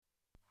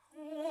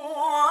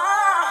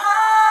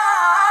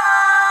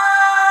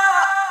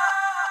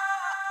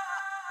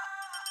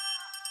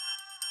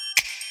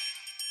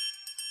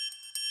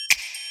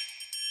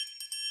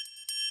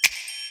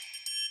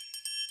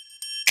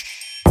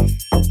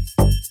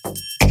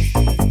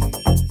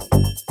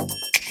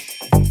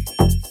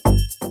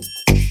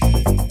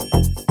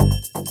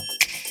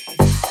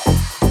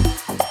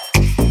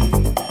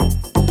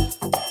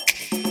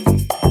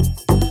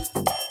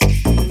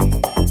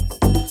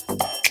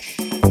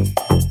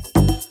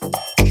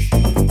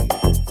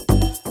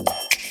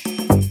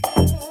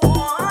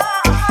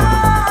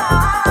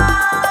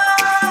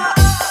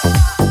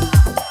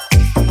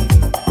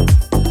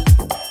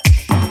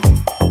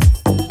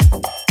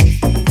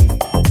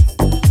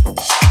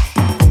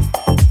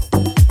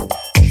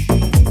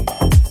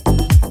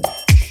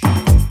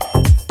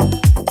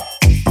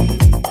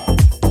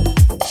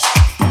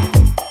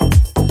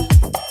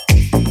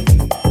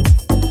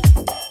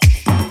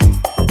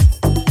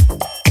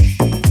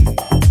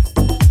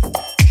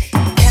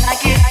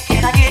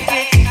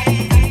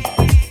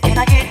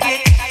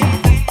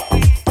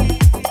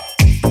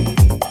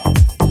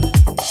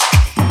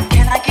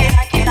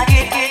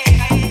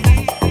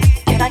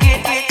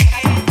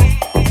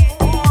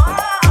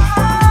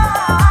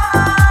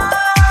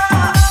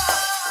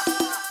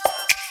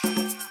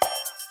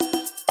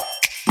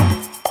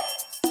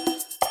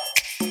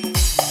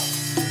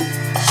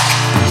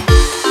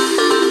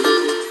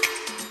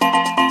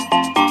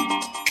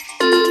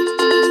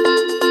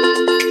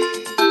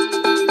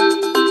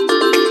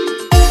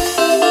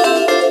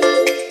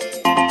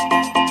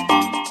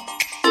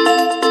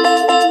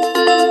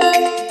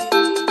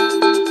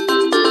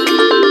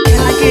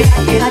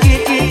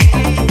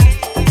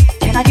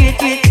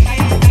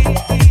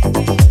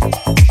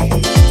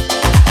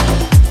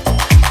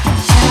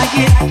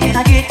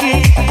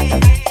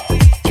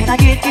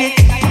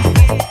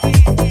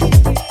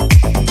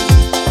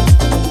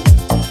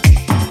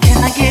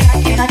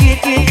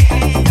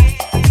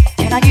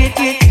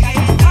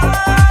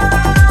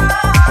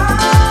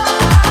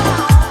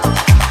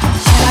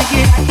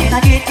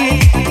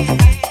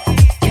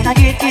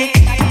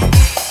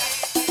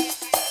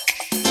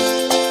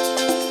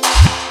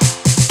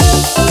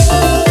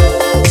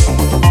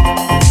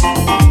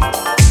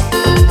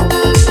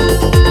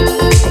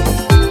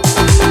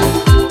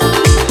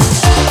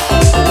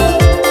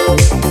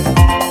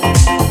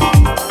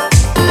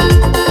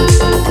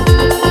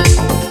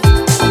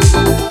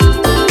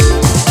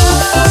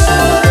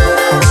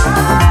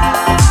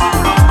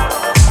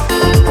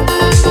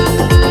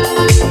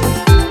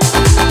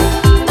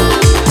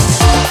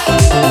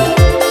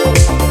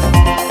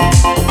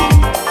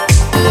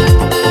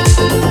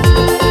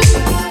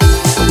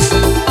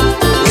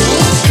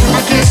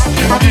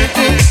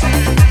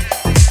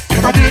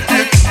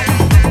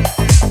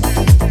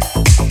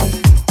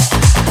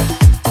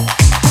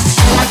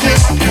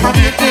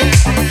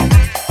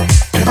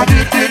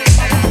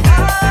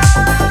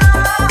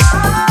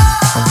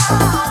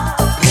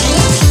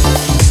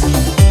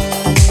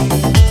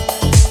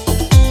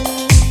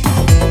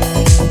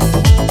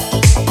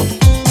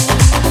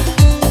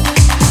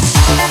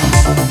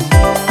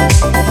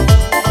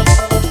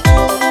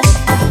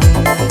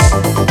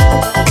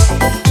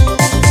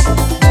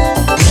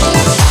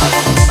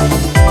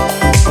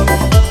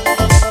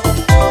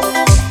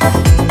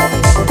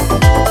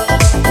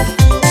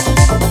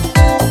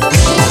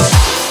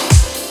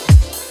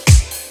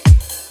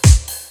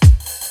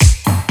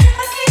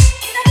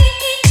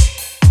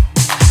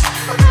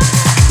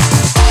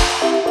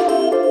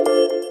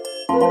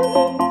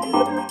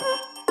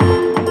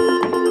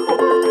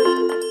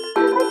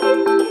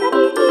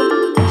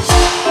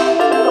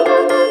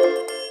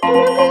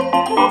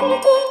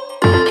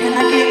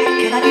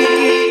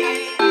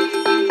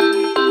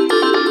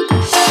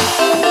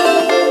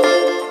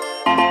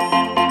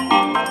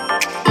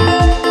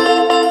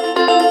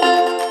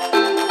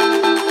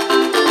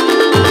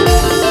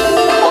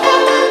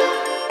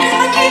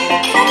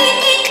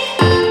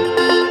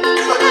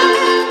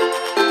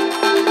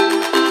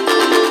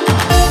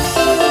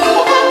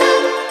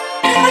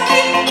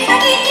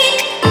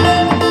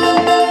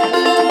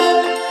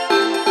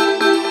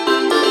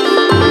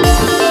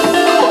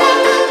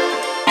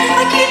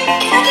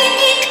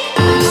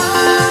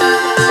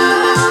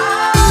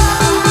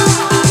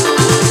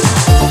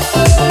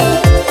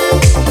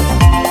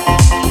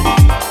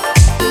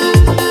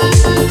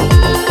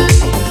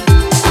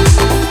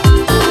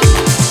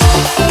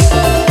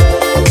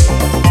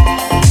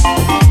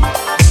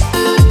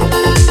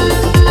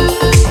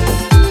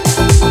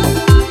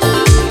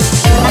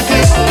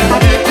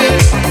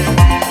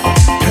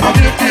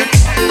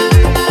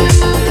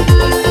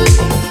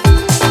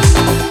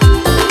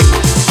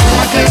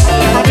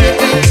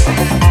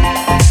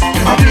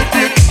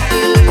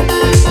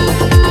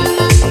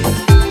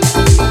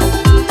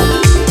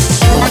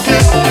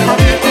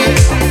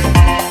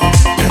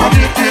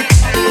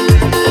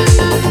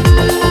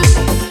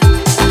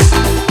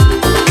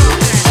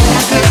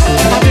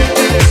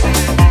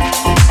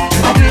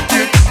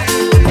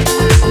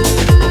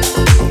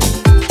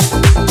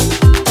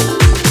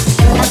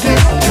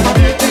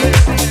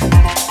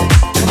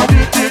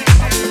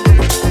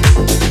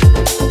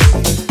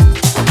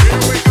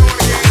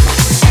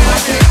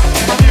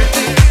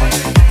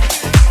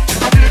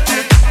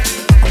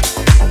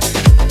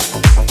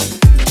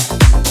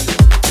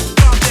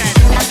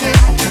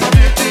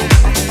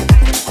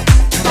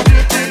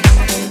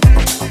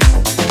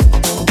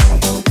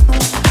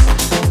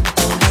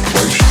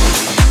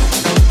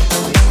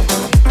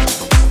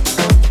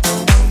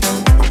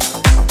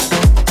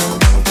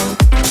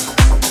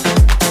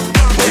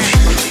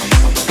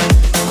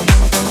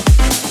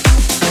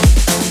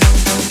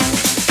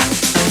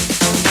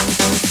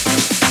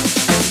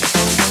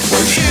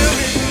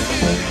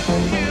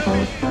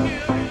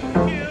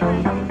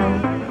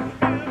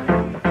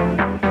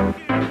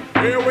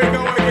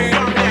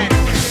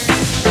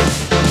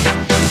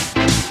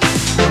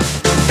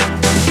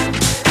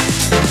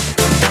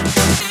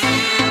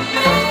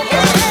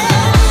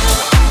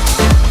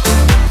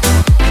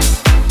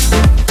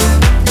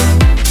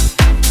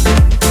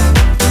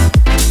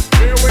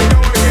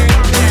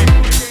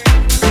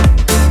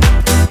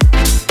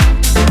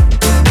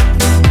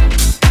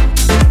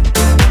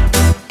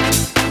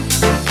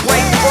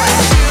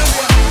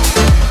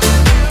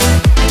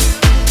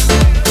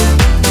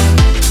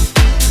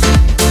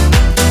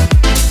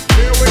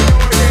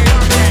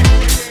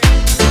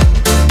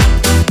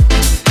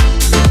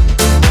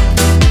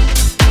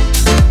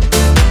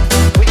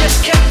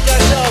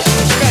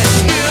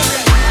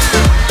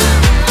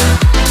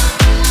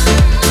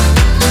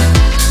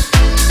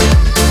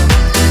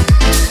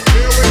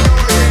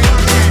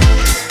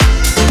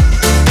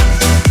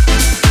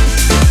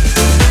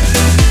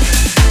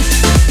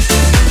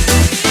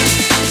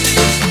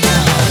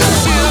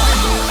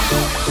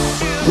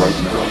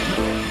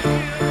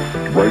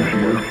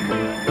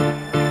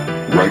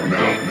Right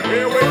now.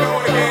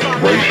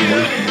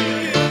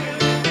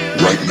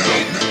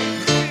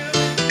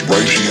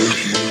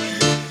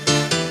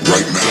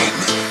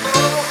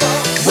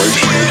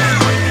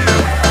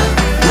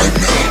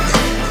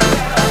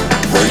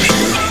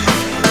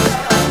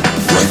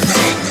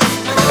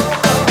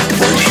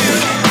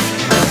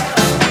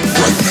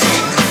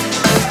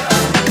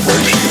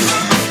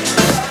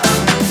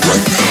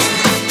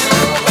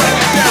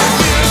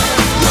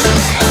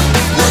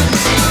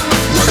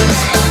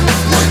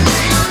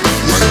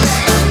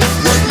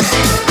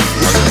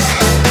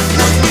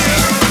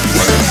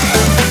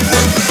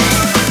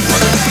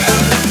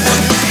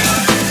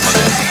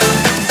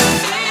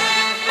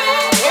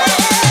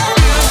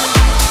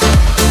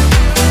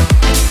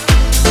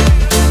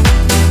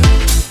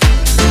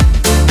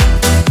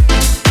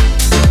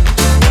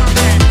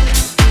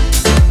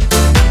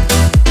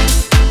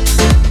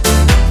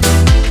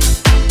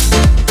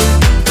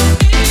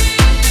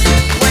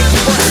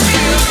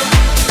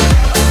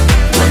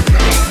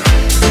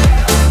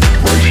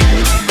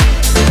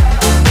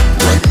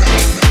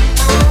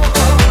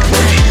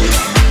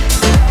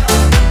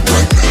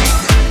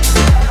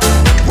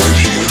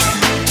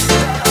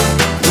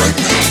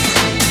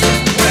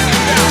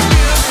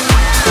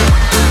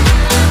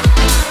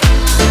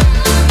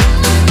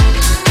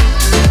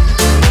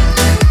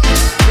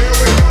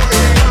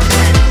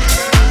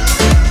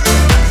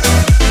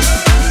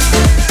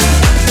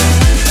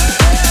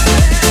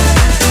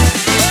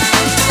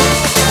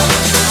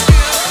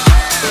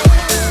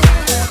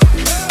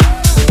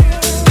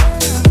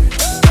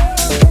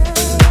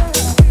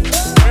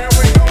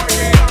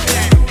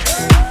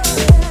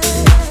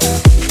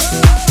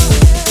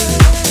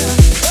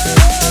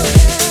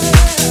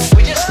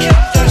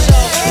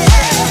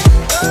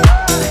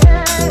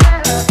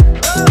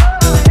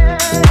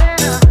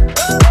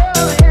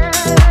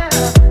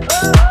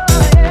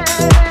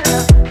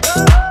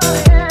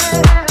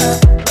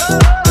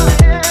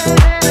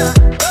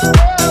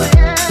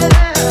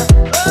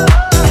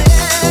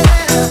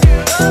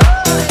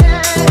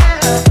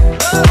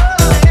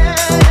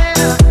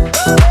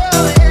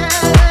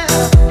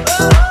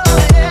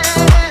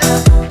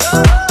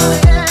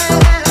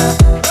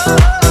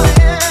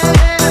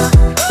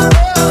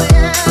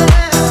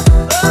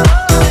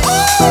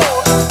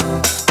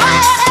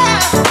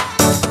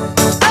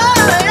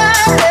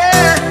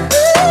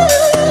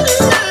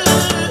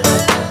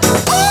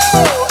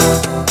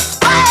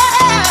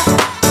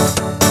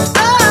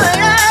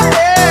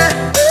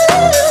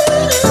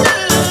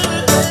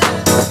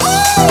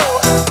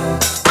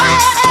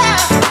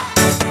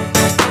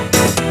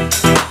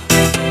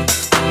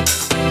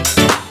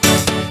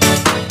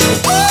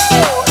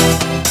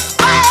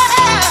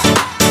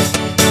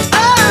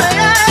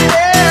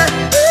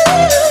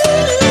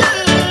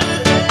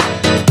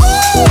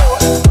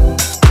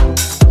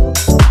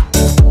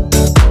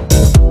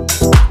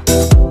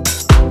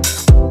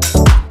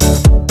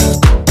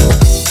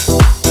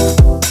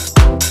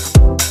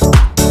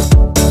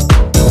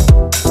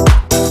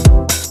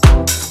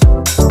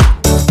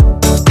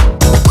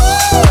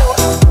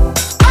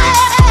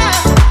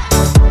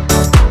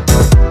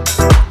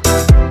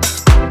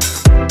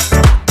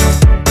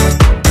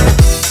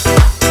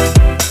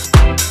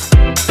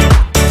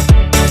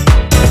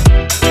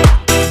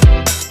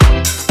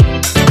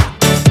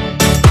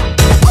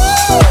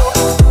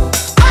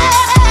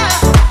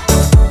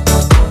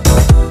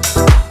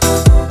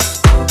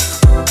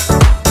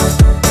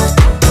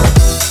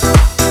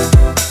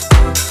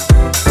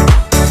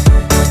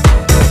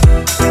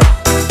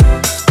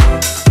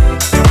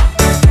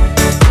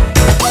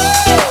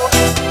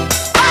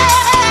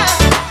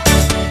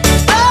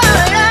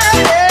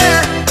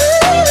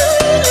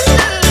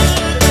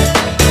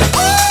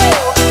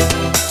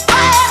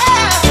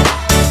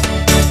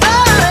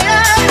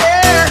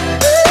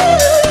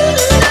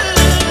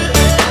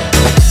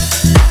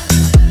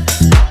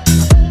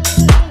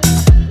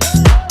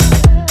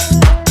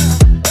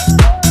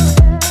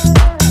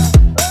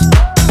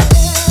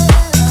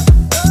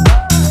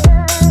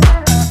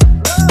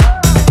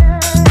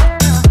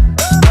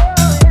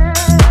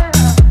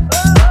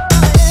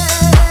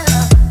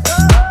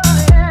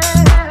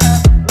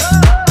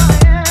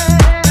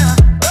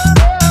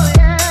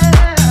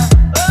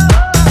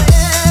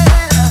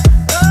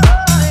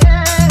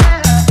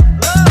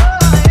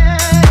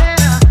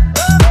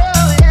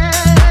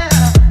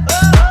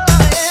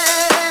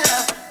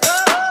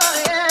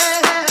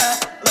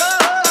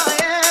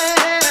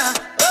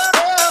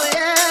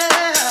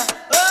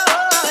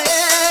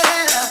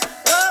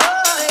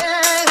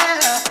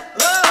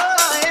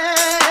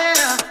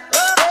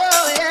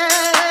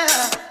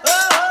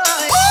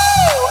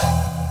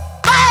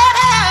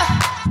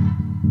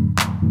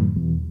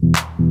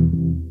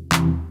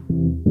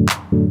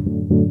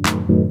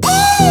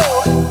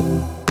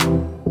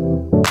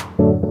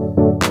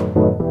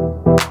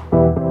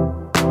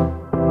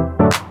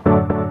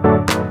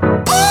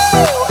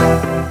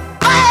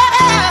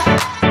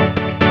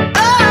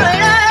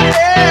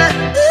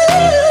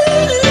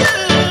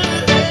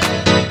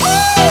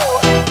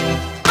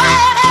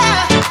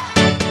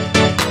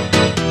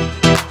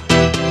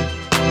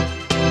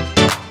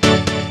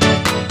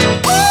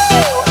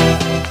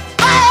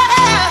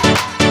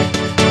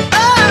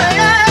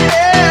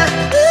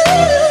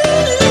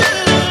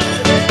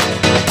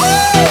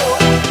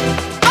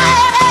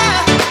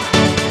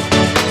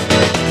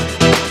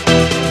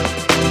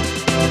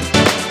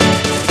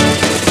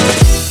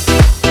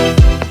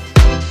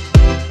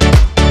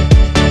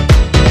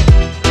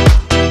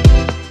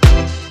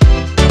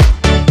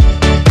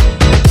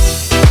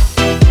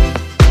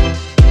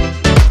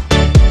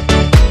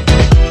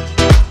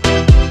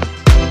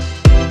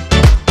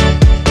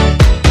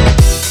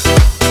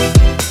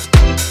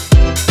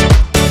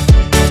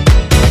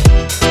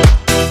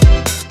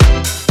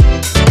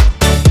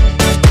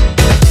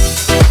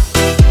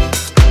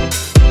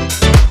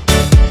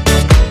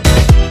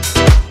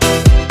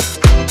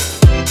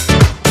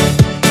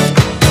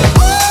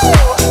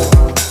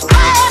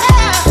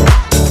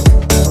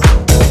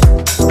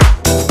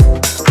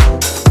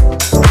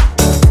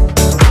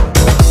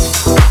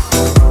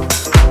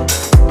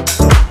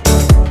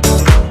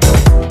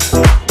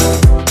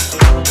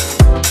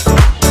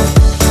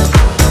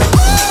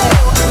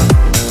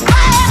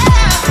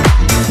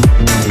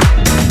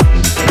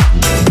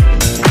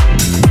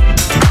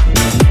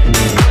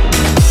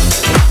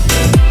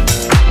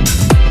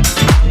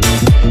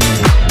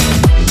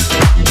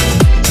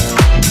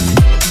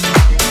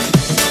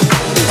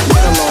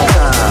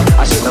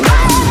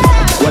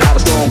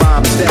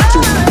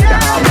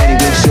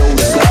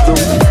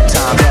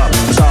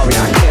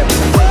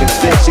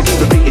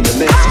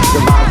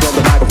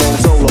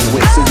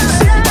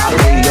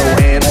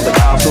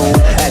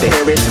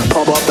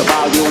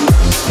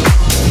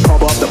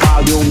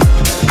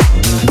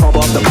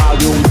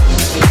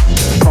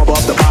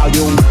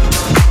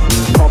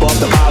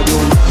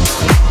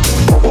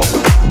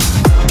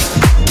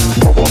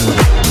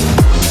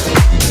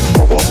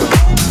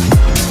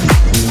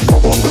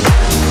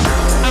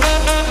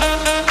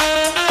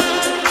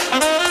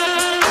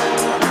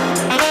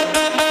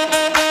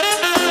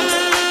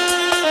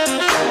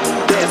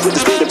 with the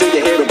speed until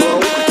you hear it blow.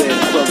 Then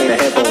plug in a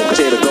headphone, cause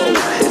here to go.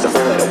 It's a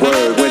four-letter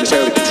word when it's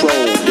heard to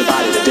control your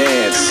body to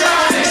dance.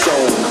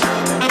 Soul.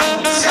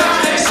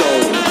 Soul.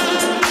 Soul.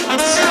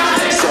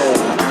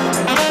 Soul.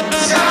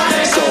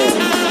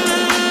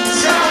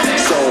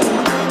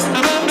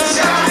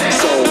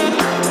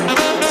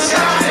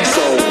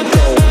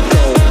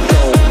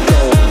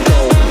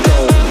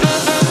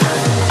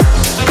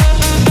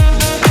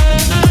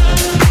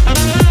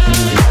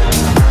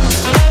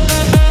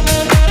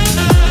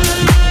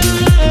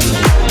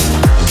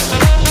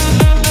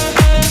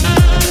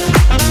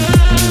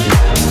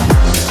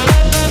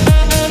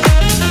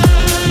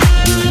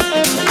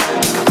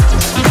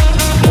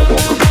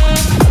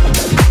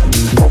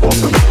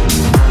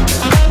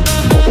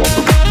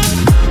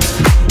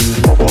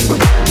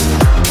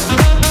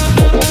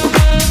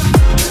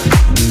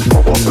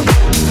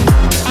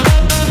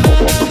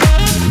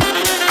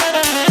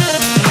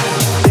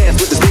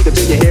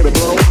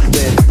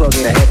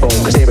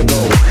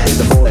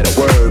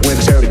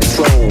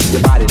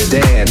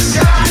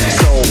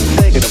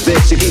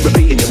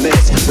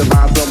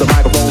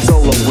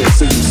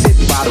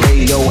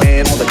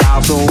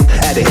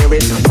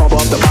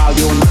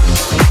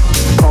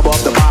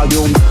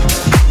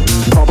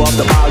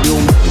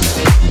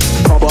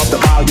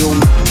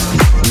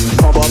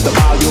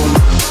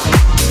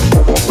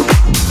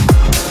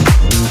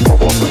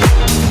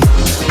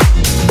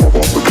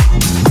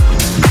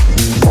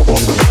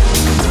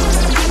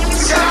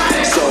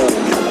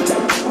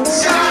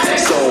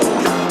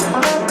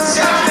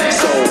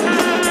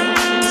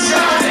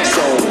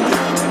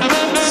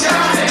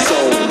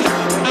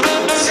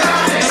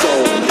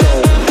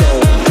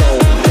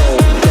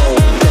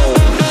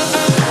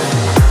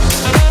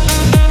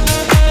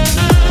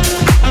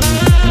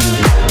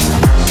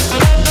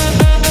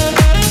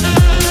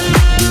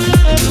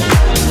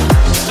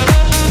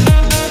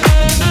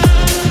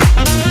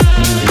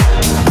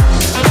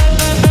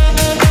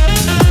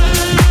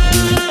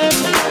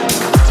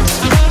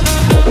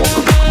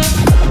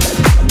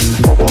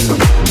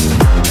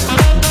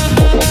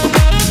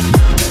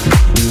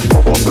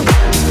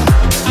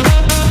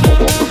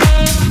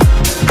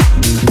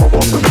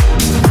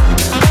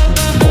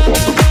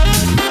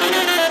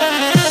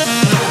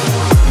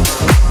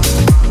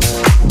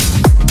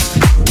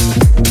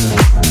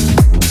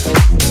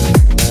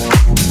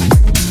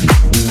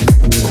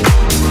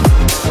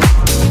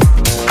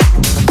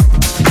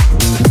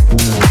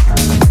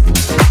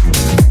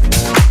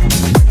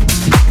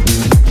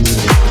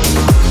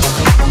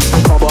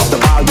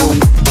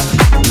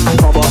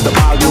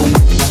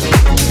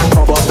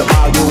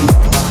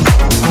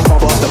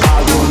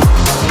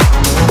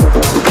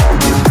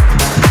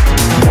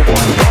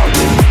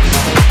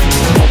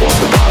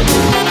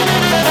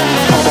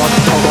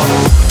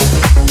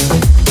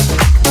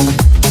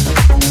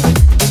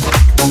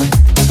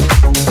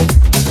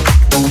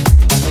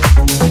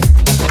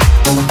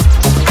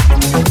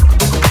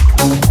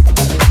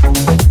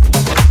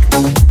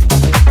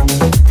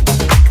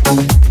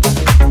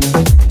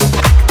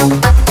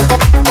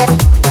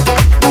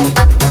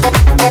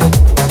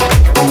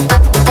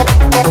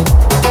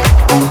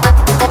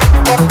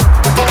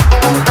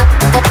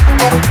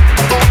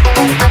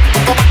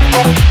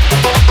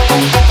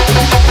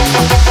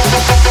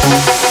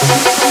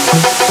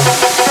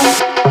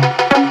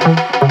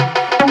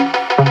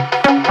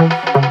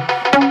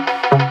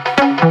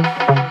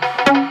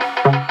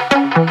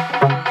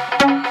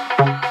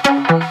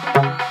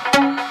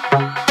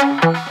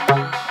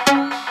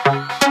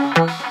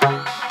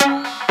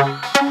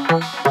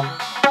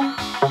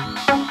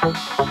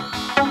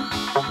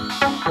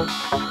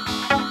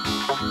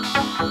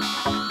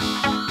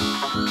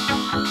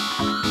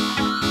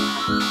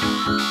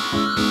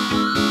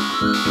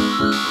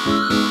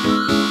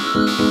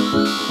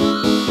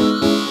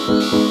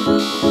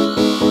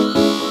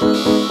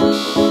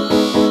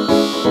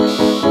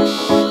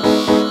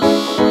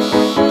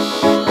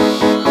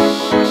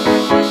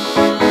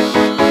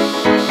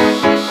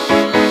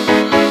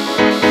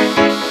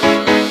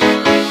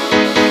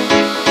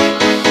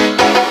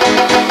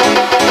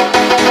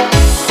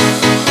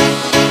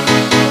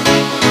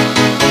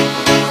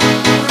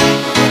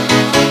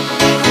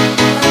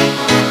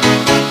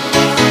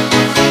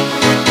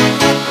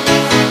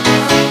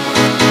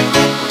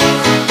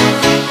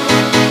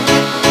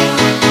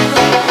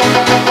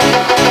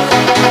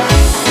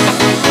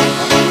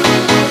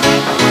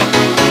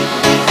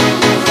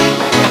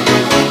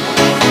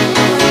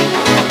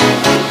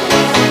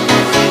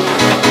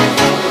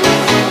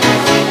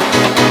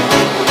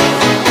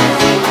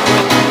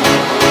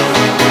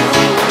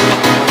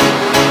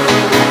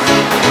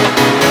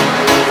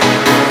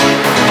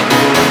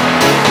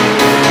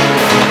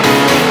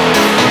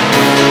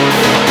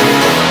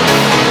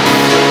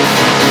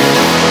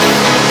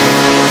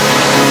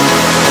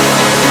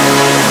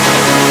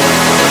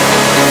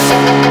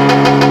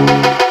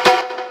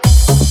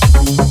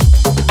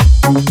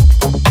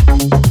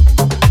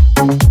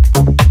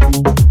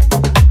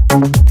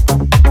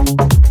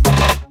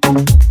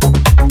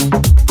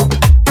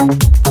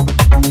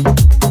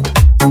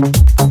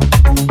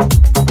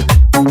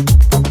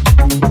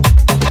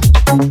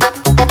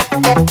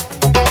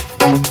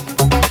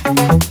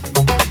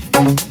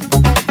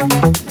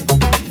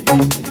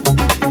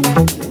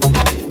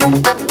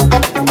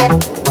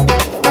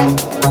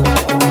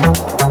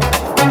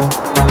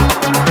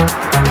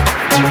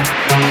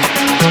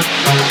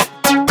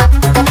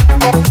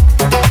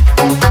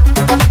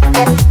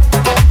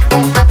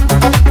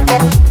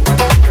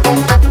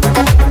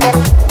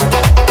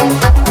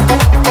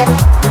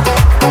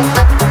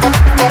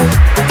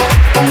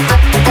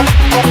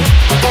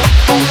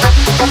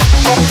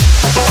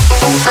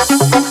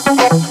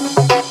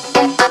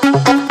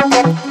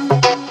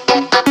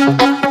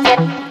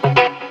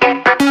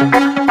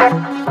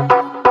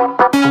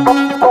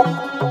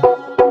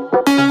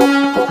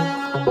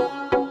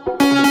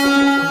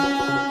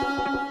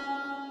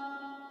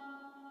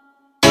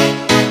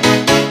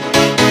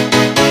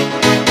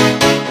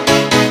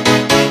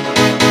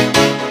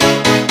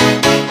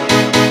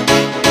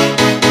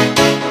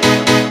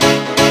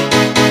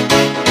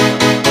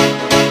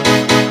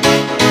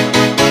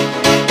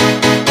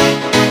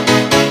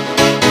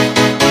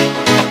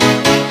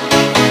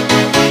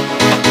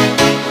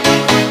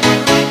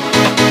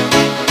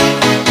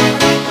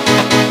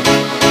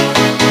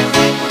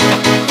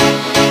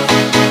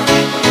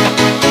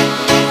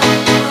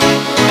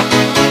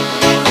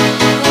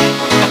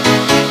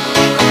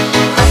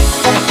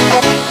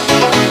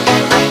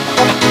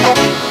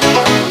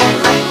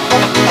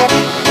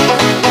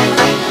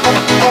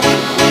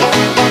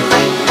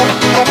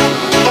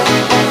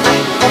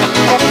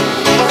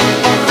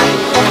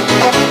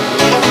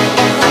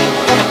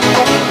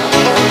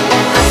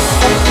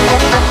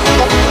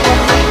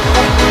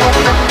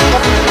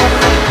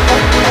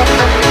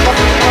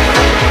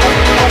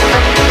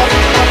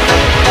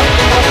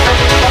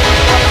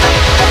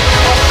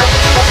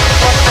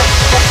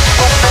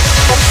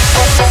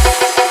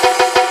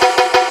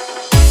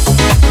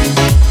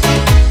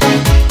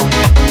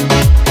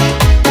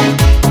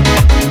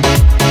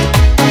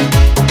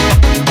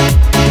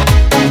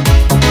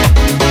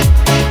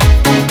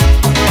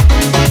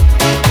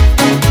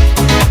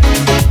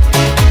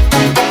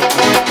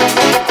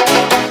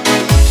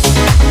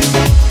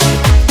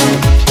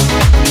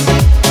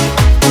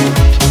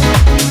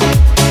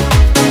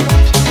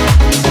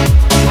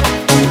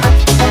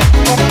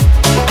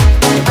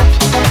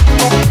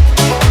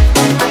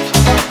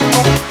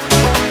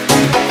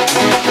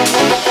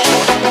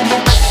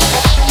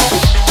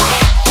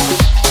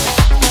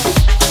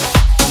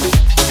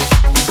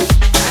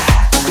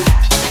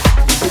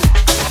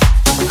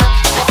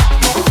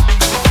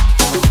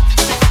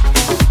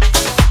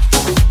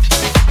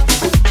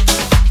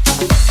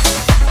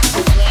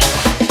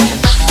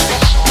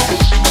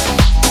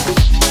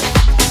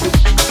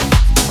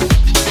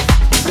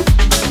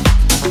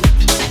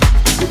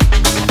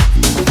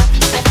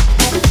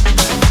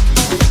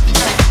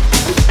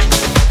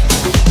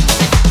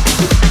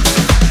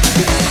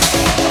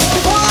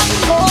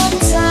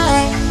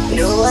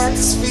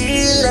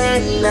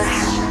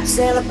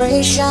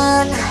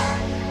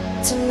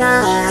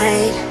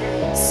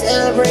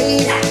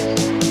 celebrate.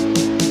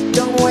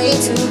 Don't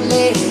wait too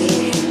late.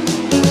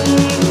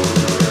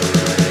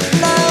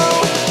 No,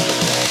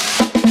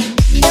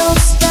 don't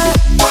stop.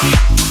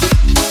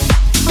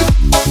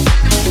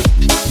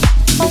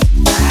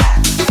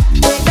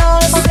 We're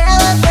gonna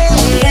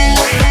celebrate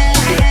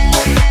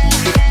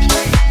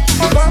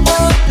one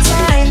more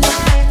time.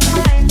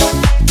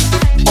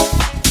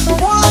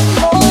 One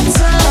more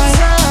time.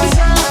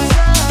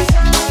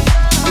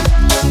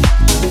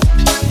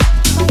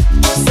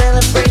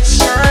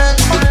 Celebration.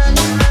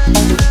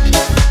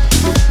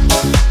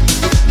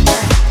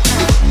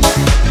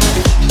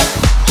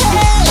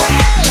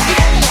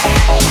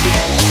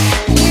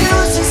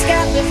 Music's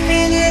got me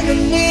feeling the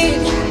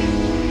need,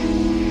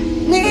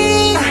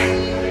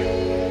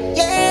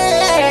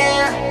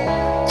 yeah.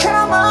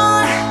 Come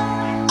on,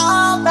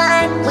 all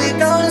right, we're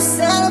gonna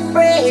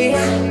celebrate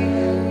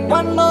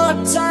one more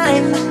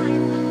time.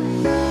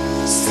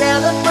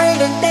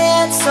 Celebrate and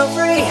dance so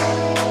free.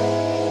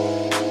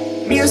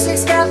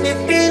 Music's got me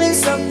feeling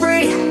so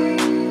free.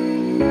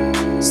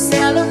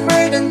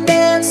 Celebrate and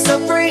dance so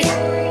free.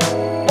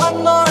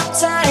 One more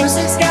time.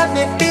 Music's got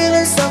me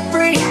feeling so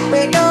free.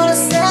 We're gonna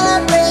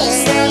celebrate.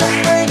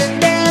 Celebrate and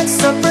dance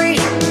so free.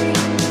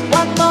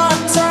 One more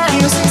time.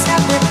 Music's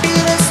got me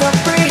feeling so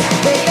free.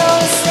 We're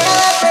gonna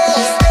celebrate.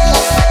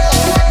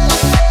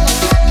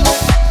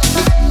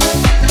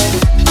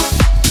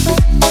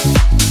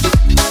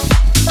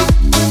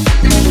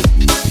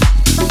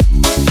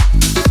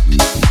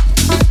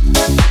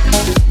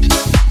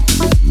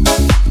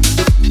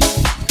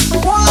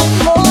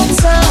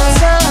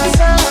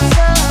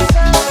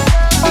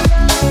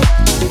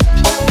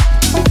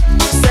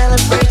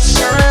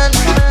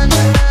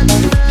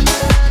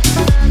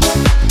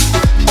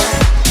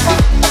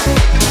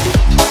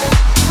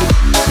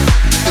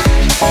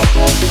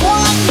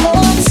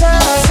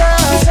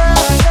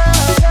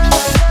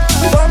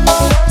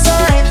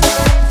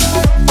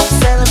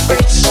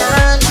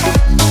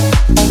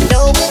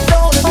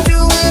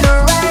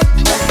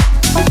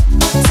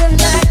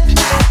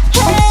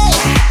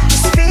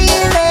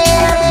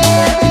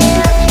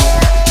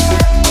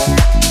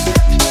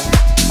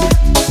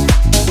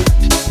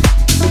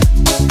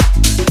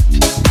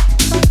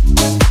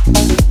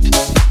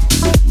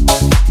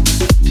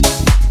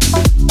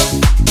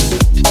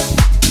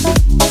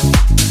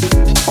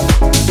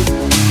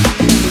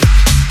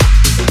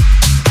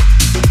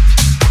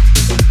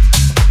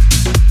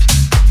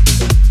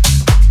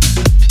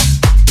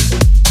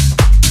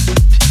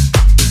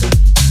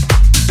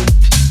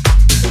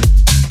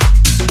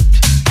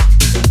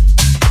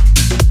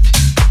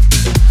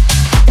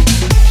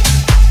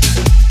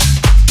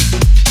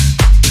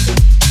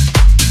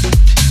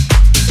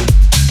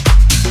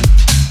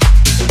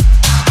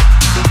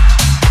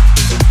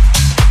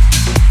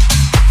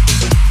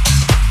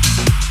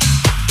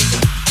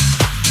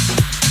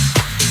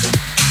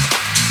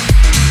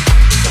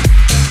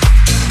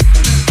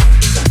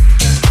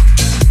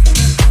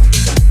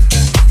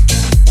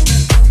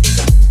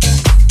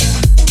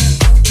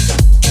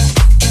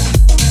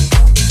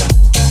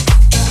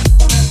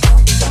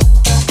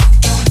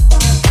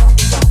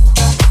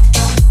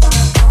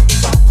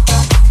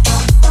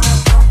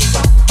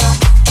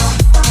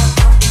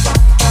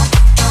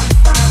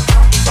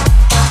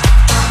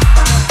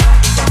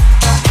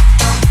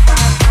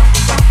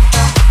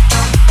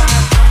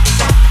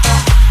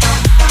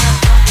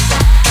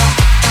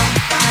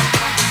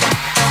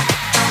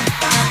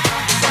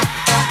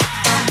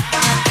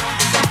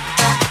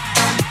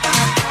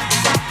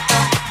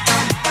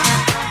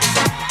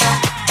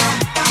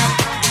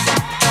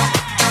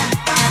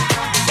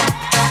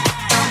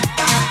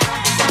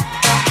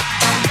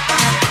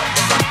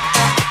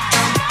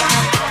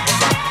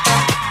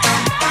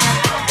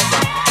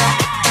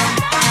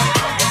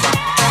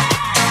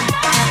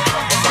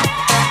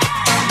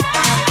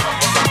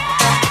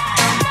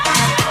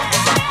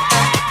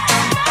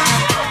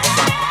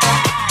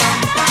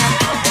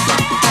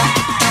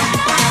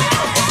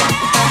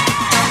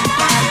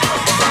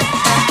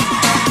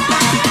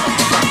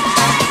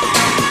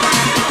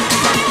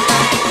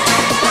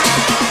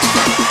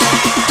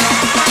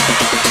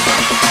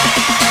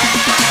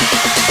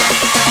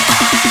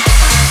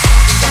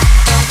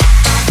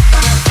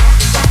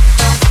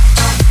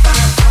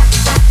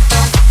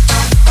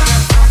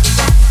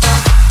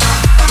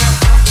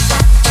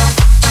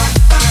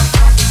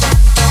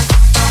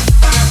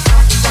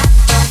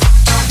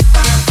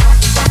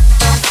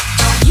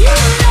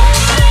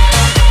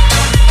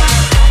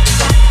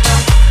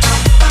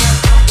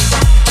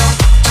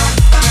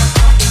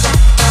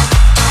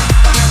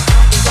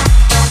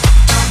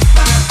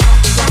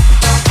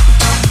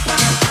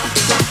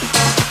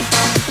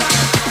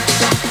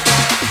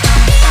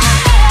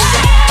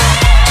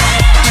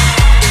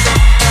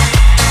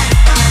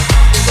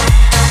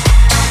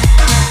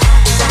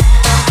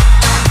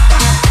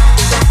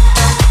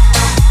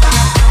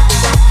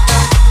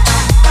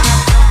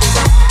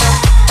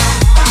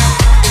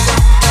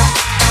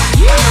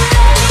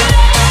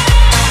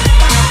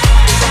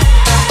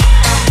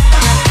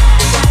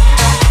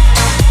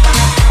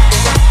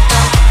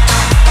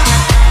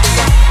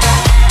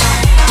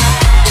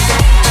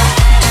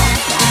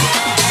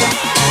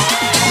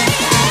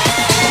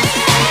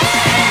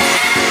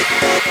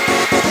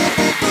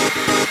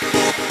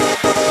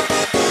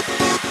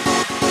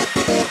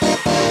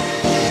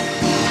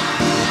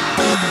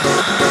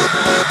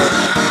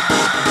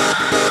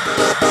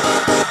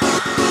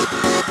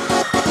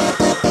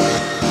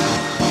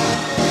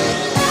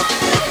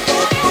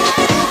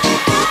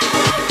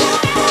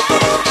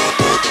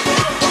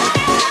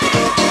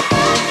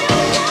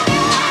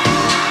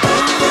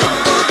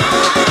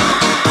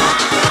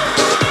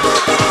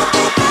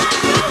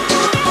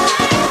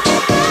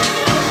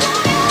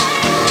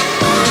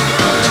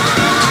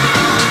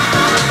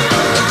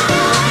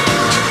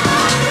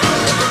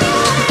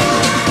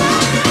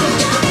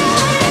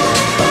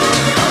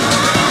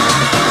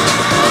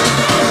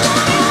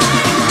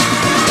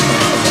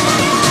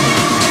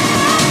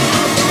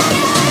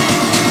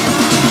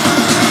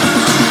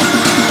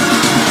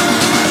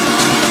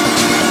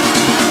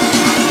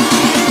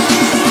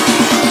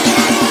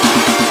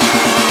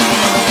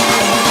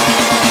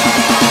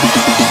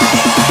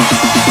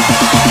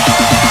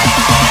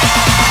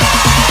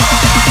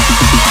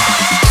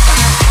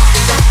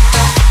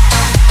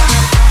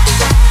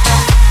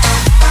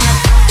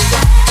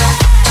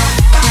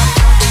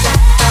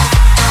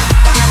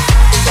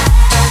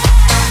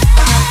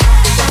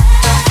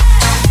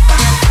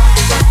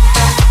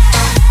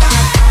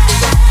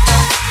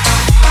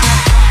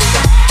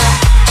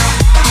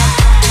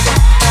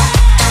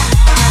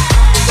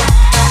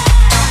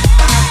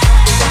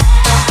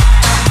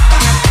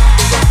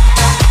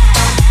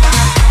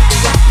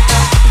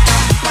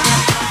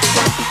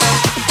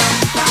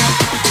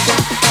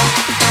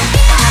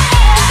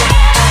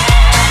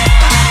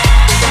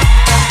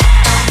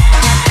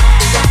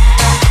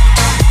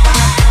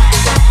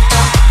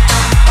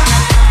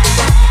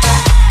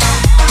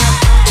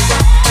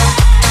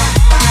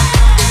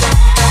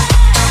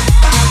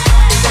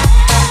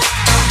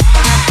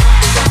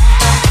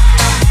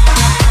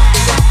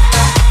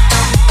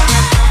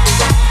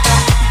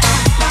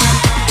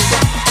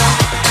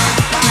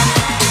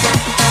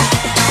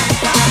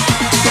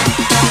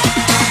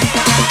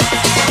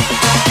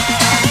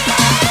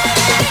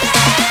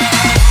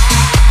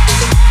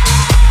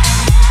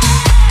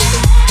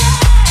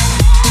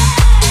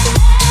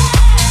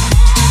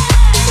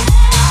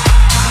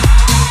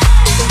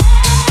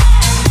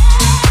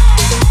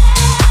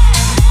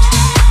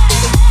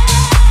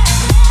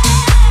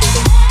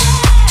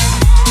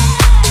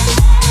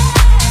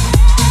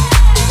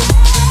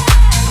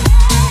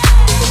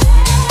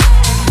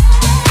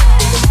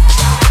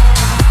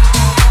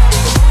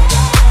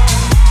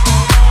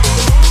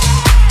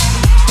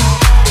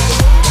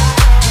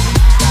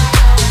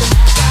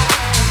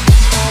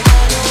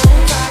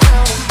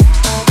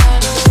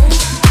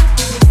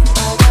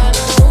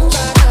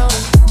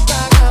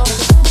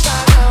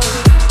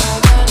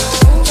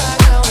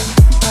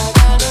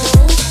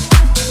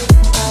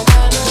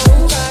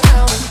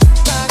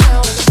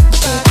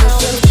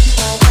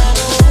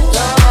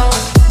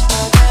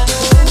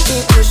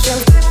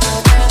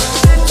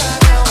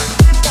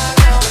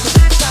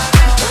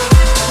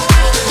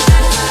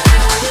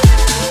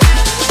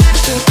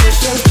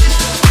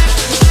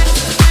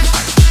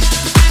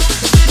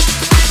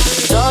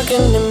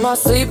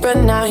 sleep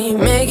at night,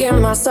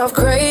 making myself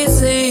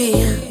crazy.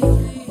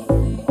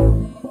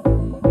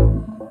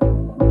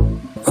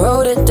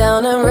 Wrote it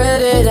down and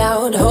read it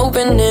out,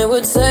 hoping it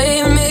would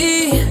save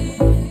me.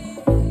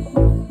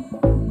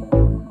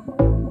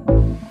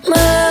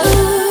 My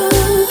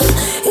love,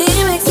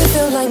 he makes me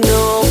feel like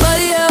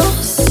nobody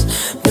else,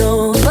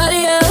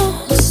 nobody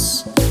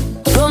else.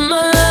 But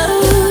my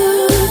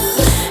love,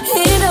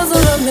 he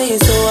doesn't love me,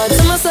 so I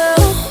tell myself,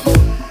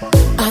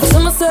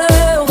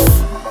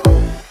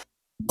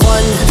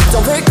 one,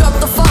 don't pick up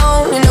the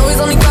phone, you know he's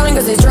only calling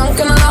cause he's drunk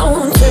and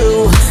alone.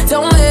 Two,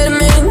 don't let him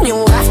in,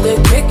 you have to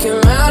kick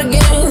him out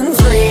again.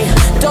 Three,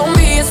 don't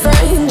be his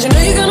friend, you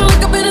know you're gonna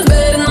wake up in his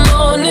bed in the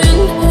morning.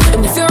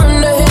 And if you're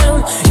under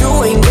him, you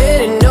ain't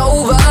getting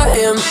over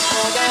him.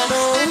 I got no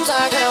rooms,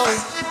 I count him.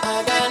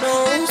 I got no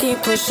rooms, keep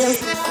pushing.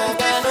 I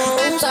got no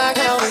rooms, I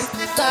count him.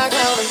 I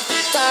count him,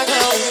 I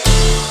count him.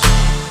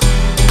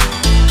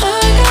 I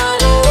got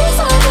no rooms,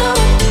 I count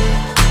him.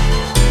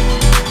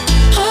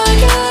 I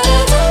gotta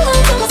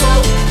tell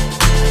myself.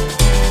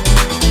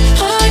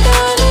 I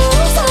got no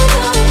rooms, I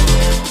count him.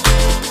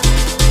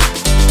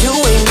 You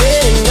ain't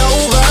getting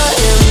over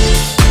him.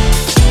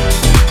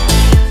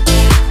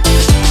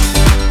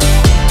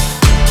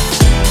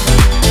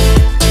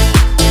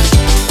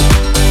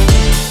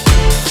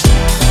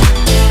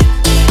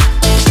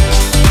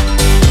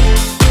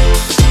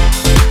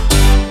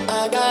 I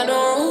got no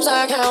rules, I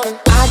count 'em.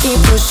 I keep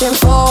pushing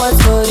forward,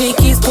 but he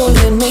keeps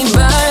pulling me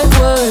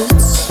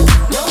backwards.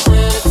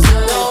 Nowhere to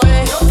turn,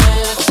 nowhere to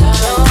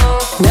turn.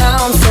 Now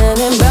I'm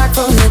standing back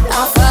from it,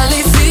 I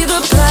finally see the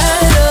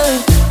pattern.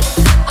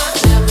 I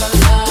never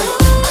lied.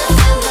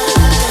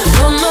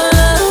 But my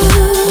love,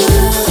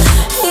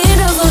 he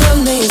doesn't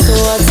love me, so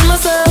I tell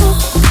myself,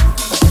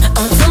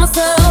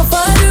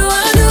 I do.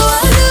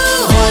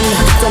 One,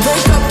 don't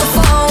pick up the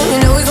phone, you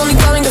know he's only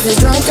calling cause he's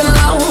drunk and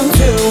alone.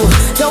 Two,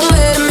 don't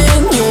let him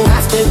in, you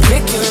have to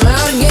kick him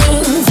out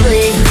again.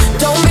 Three,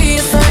 don't be a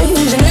friend,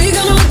 you know you're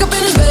gonna wake up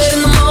in his bed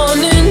in the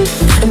morning.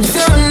 And if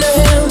you're under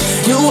him,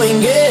 you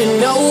ain't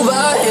getting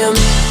over him.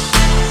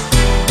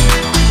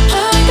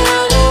 I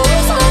got no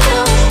rules, I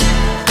count.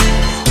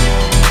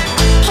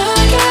 I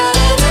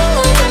gotta tell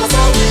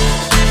myself.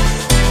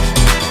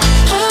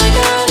 I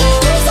got no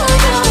rules, I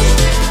count.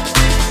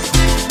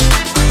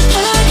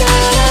 I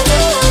gotta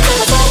tell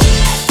myself.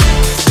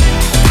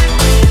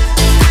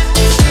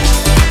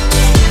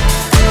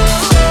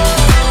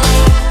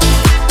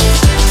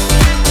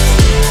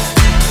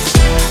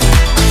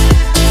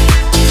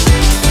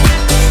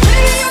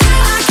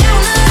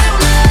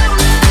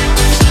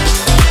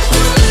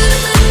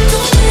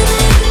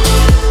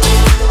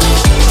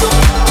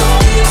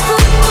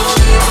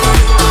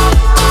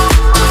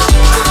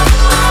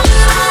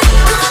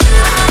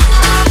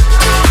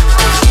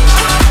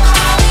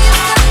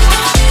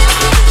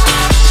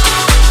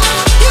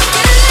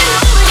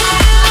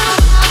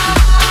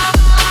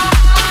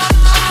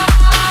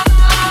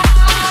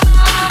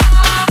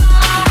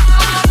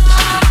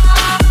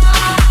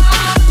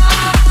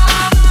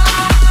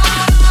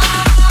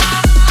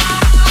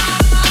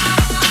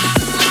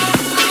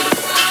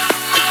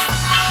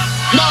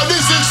 Now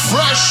this is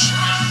fresh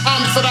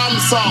Amsterdam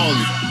sound.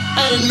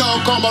 Ain't no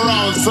come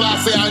around, so I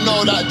say I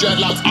know that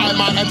dreadlocks. I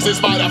man MC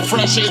Spider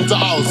fresh into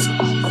house.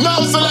 Now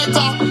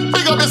selector,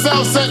 big up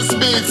yourself, set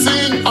speed,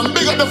 scene, and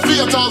big up the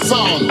theater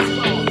sound.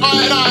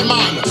 I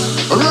man,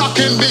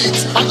 rocking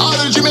beats, and all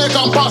the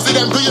Jamaican posse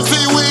them. Do you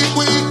see we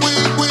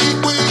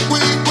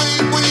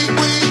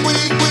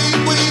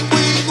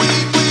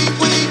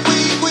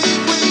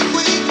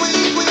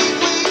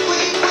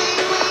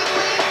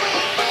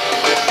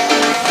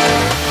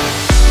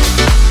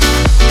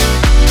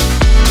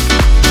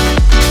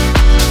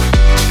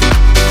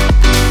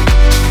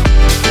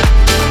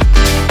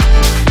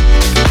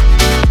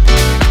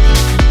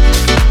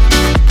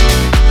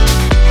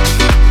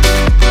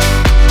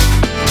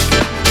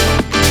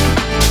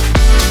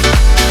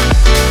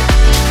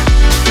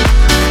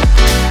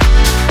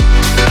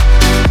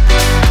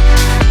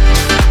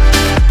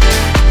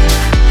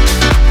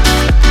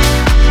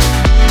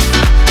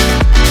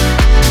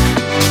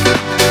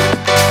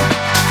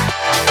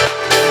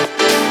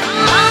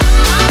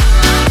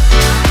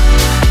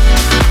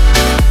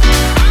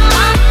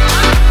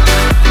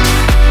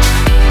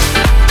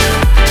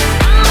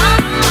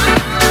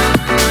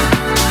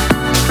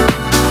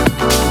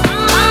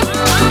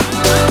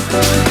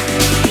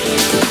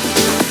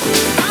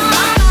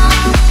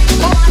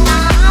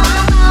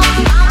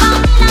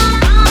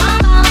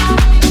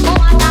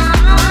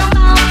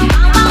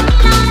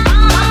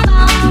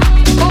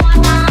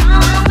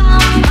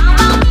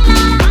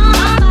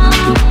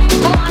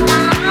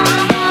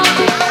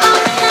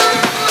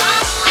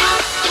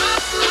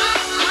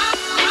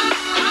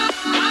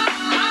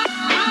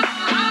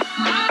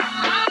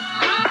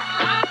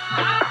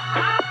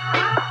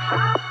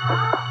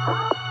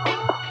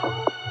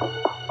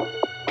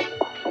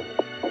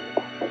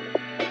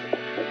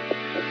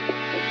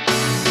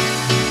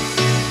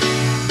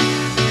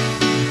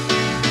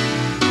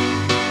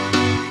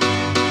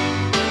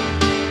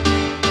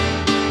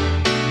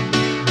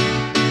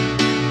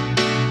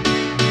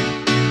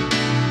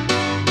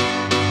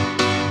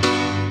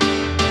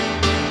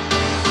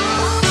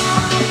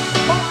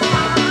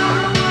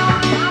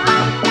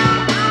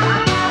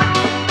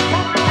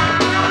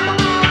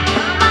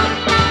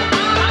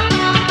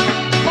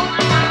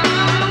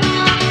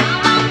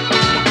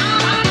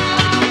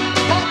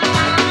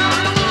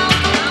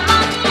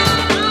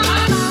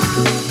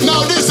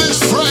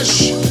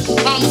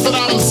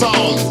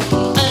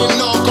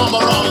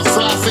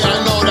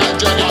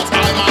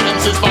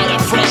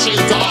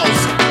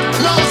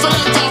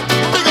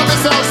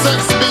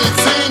sex beat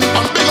scene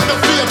and big up the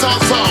fatal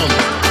sound.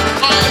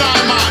 I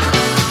man,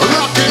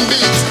 rocking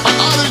beats and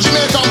all the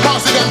Jamaican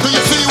posse them. Do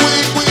you see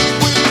we?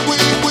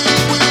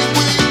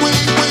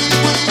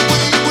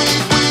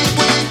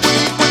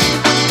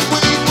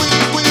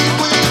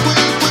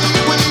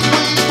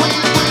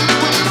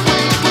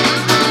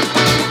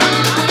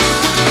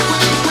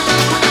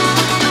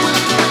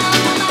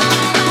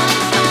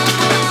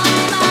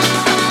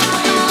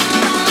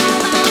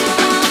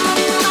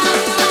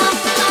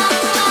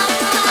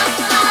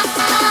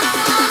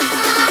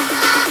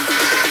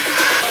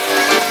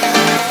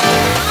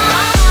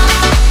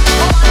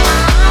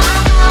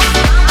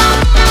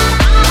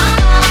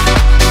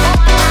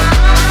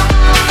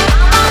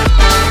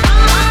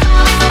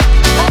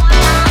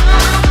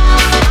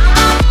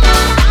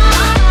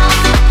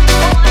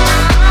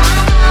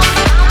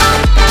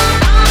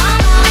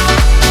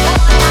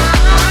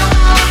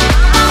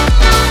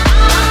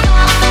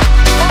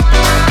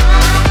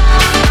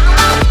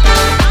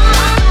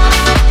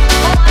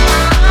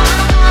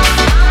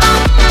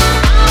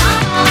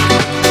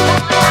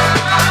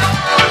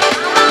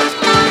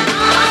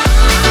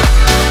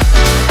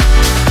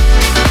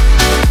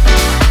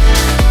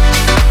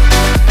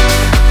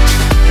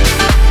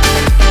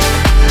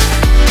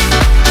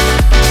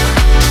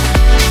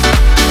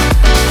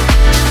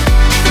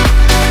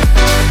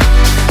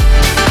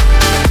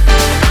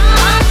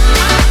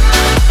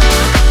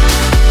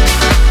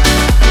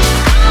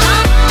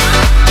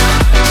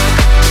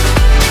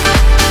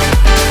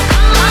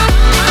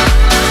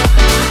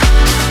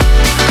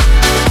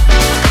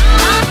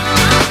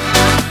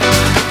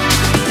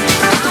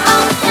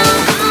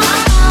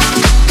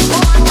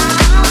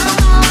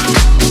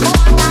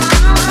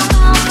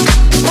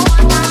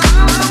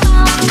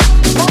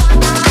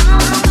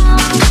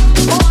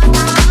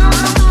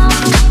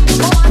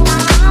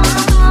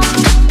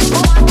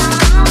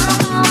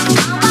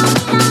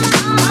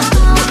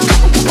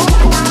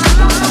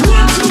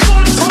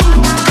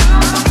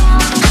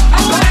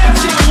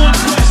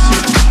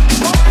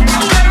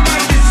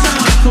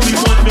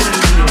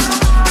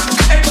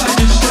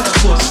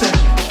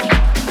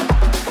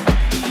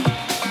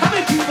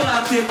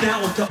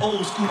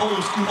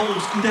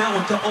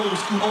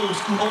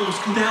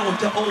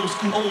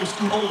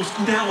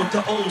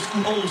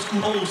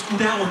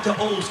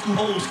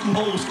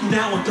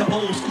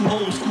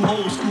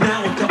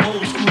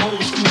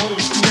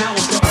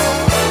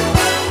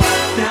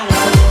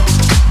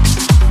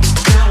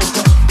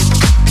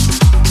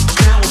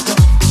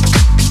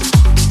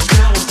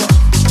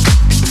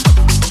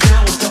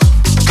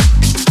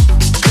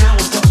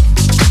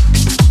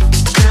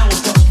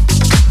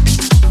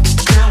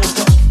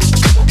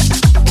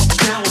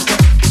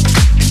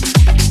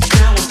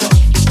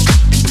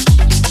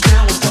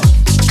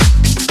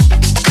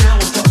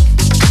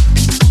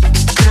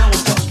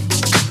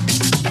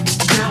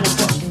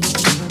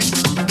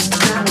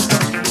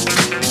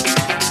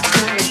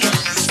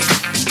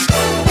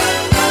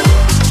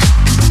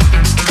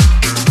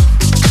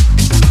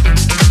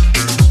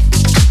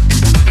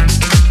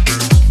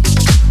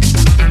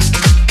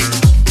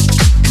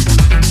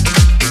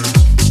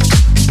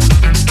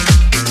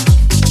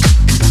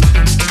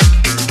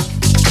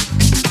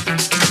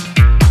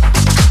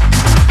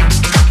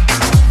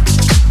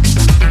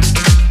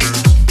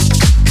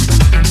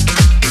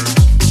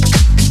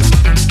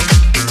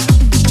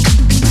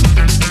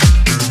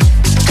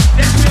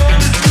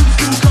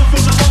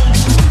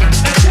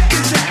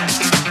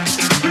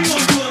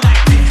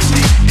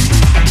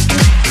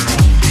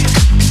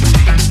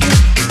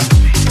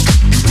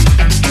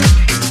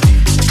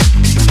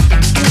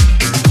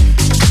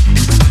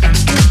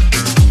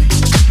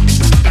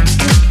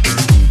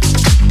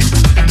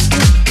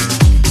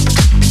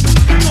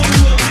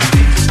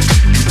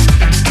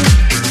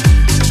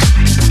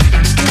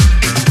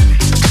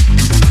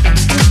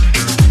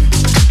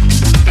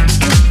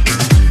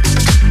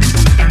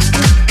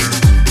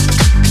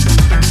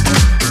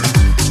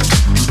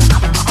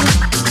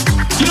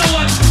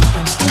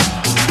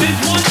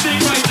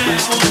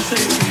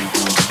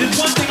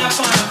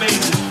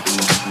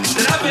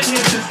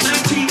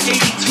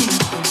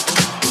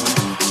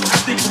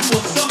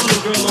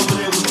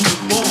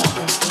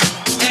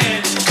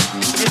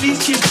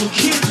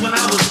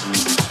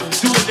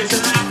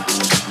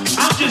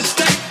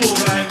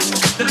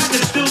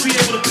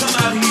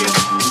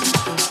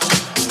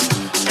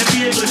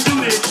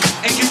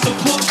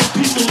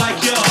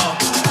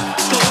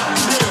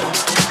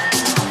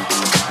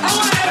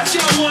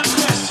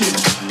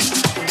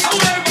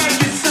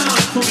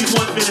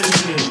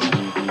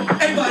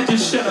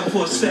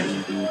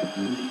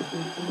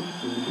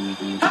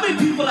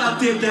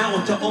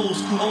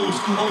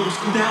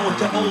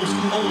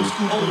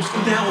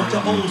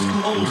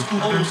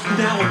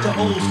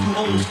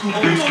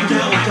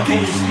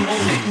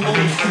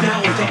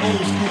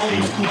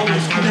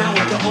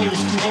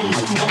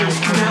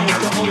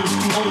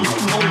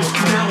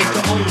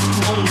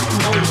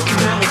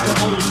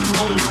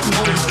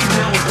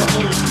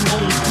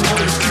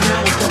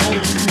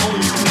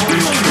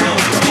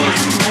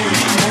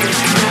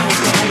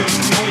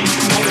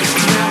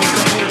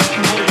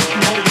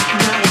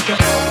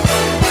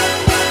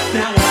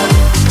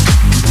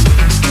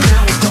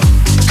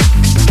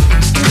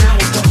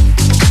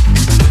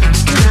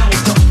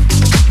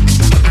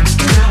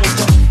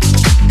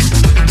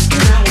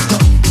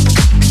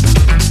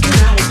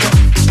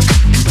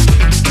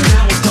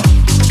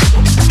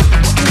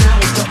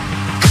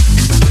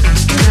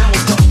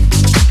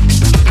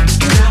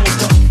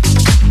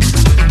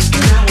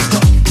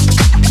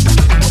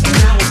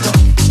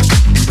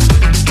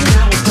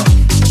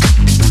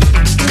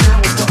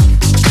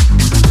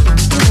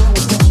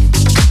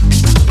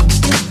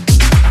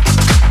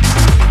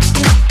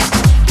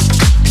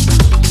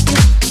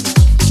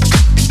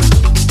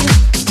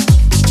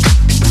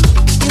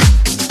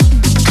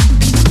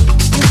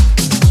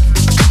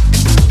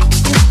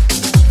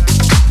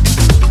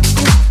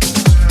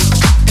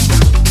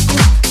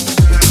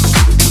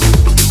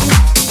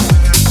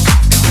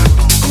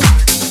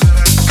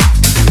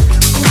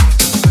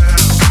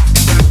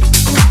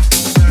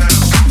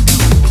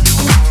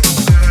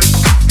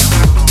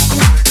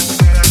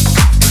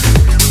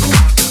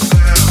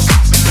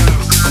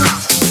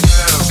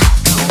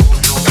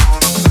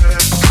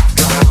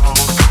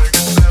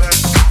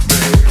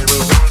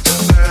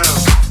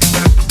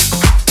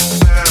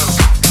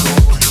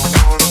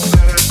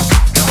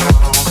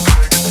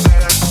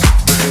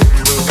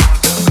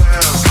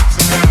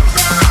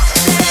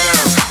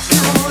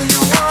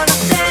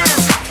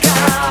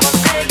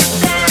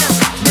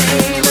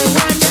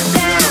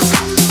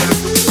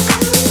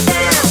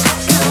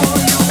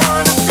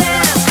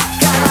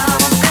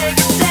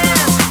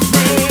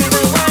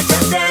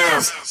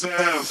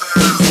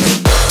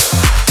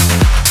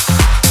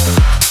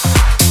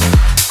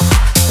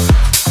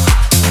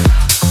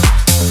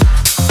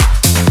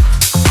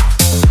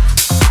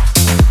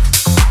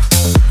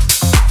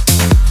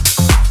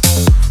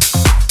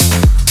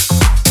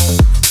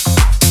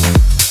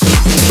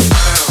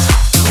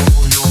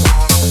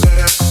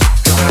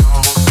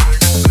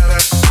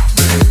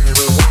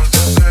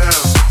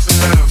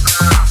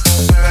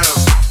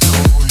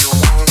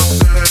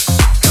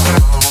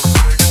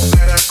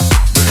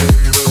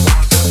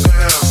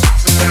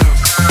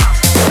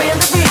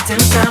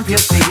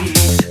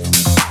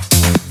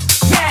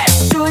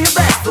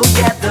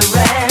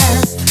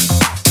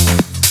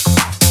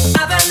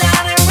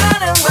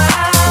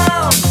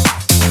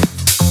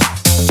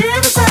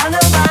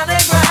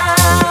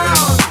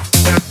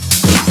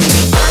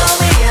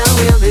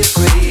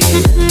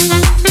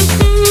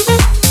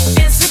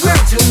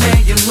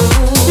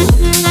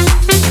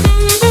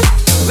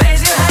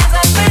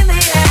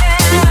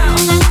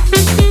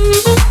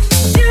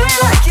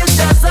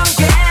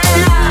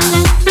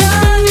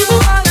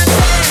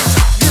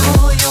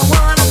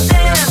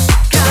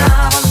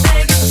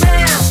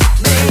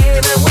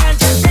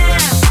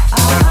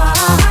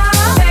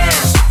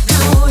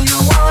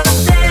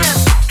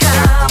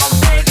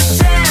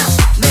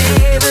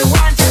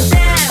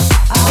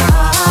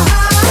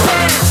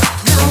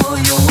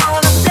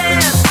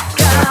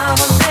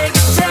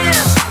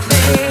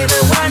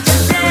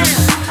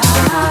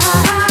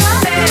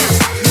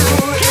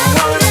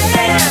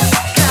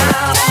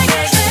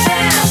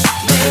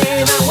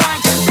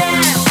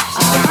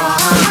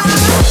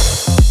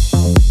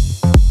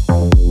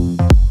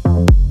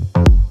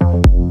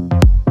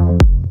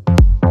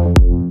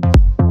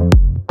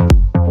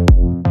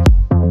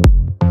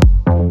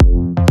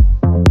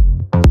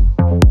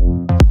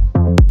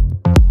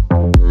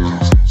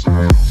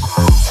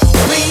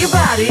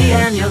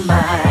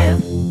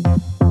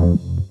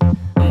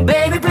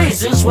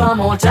 one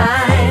more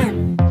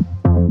time.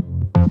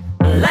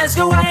 Let's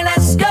go wild,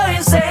 let's go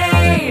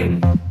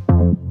insane.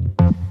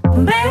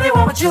 Baby,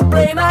 won't you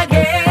play my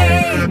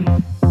game?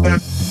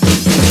 Don't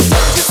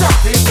you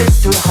stop if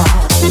it's too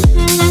hard.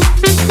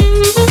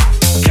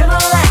 Come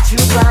on, let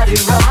your body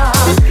rock.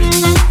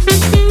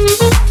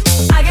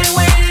 I can't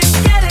wait, it's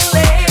getting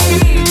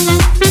late.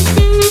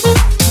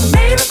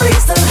 Baby,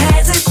 please don't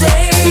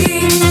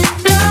hesitate.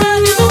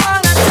 Don't you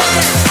wanna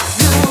dance?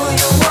 Do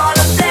you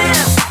wanna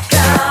dance?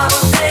 Come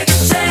on, take a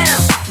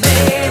chance.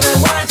 Baby,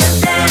 won't you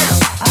dance?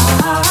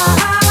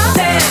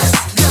 Dance.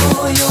 Do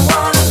you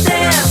wanna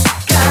dance?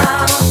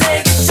 Come on,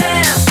 take a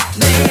chance.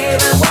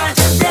 Baby, won't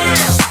you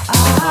dance?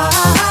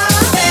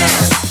 Dance.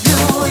 Do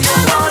you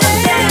wanna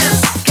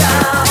dance?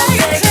 Come on,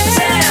 take a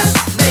chance.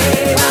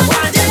 Baby,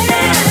 won't you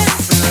dance?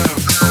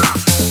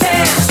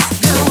 Dance.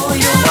 Do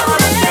you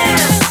wanna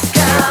dance?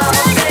 Come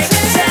on, take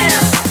a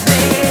chance.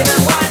 Baby,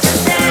 won't you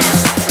dance?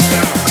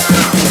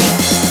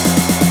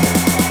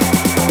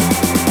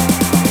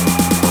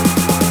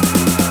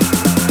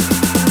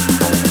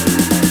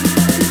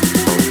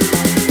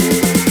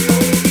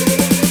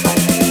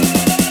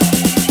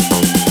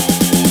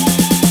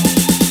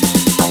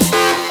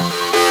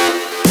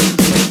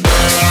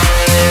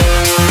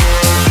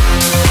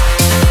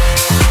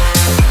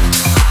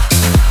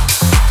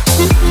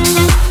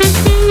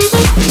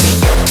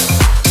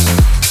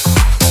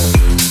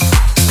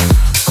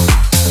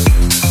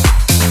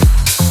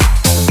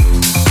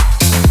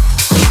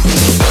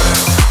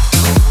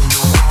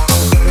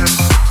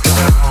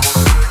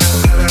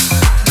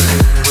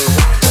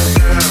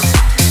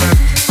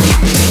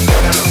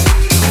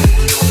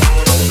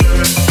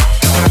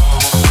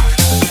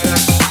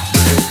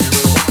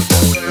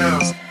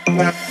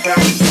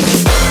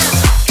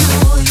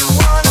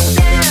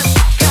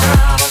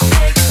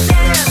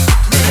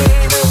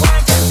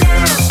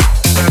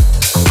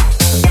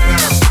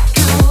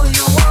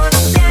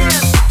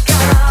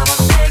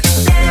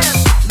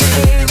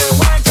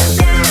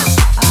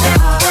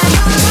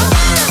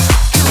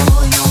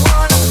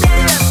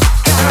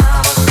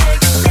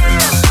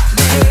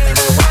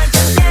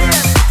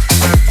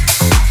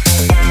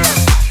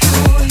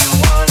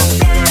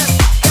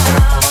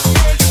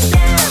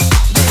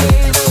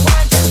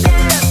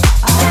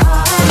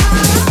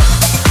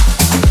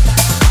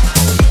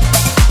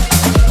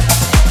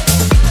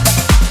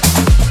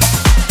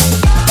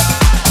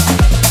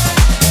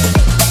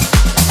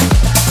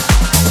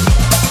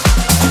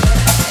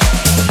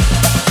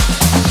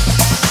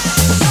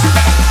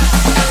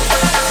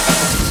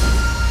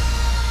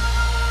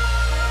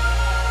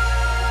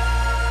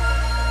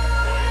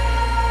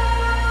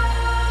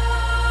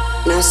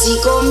 Nací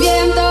con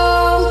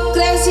viento,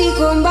 crecí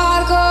con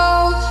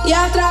barco y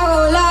a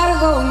trago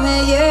largo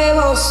me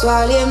llevo su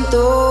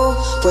aliento.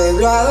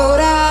 Pueblo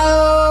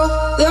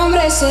adorado, de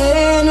hombre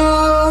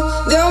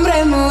sereno, de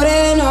hombre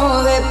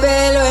moreno, de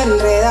pelo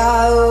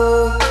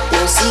enredado.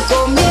 Nací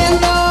con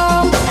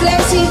viento,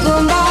 crecí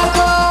con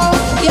barco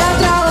y a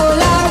trago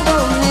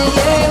largo me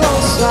llevo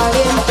su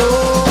aliento.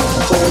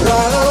 Pueblo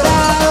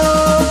adorado,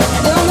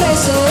 de hombre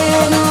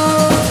sereno,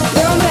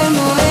 de hombre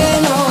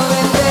moreno,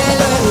 de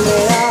pelo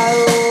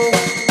enredado.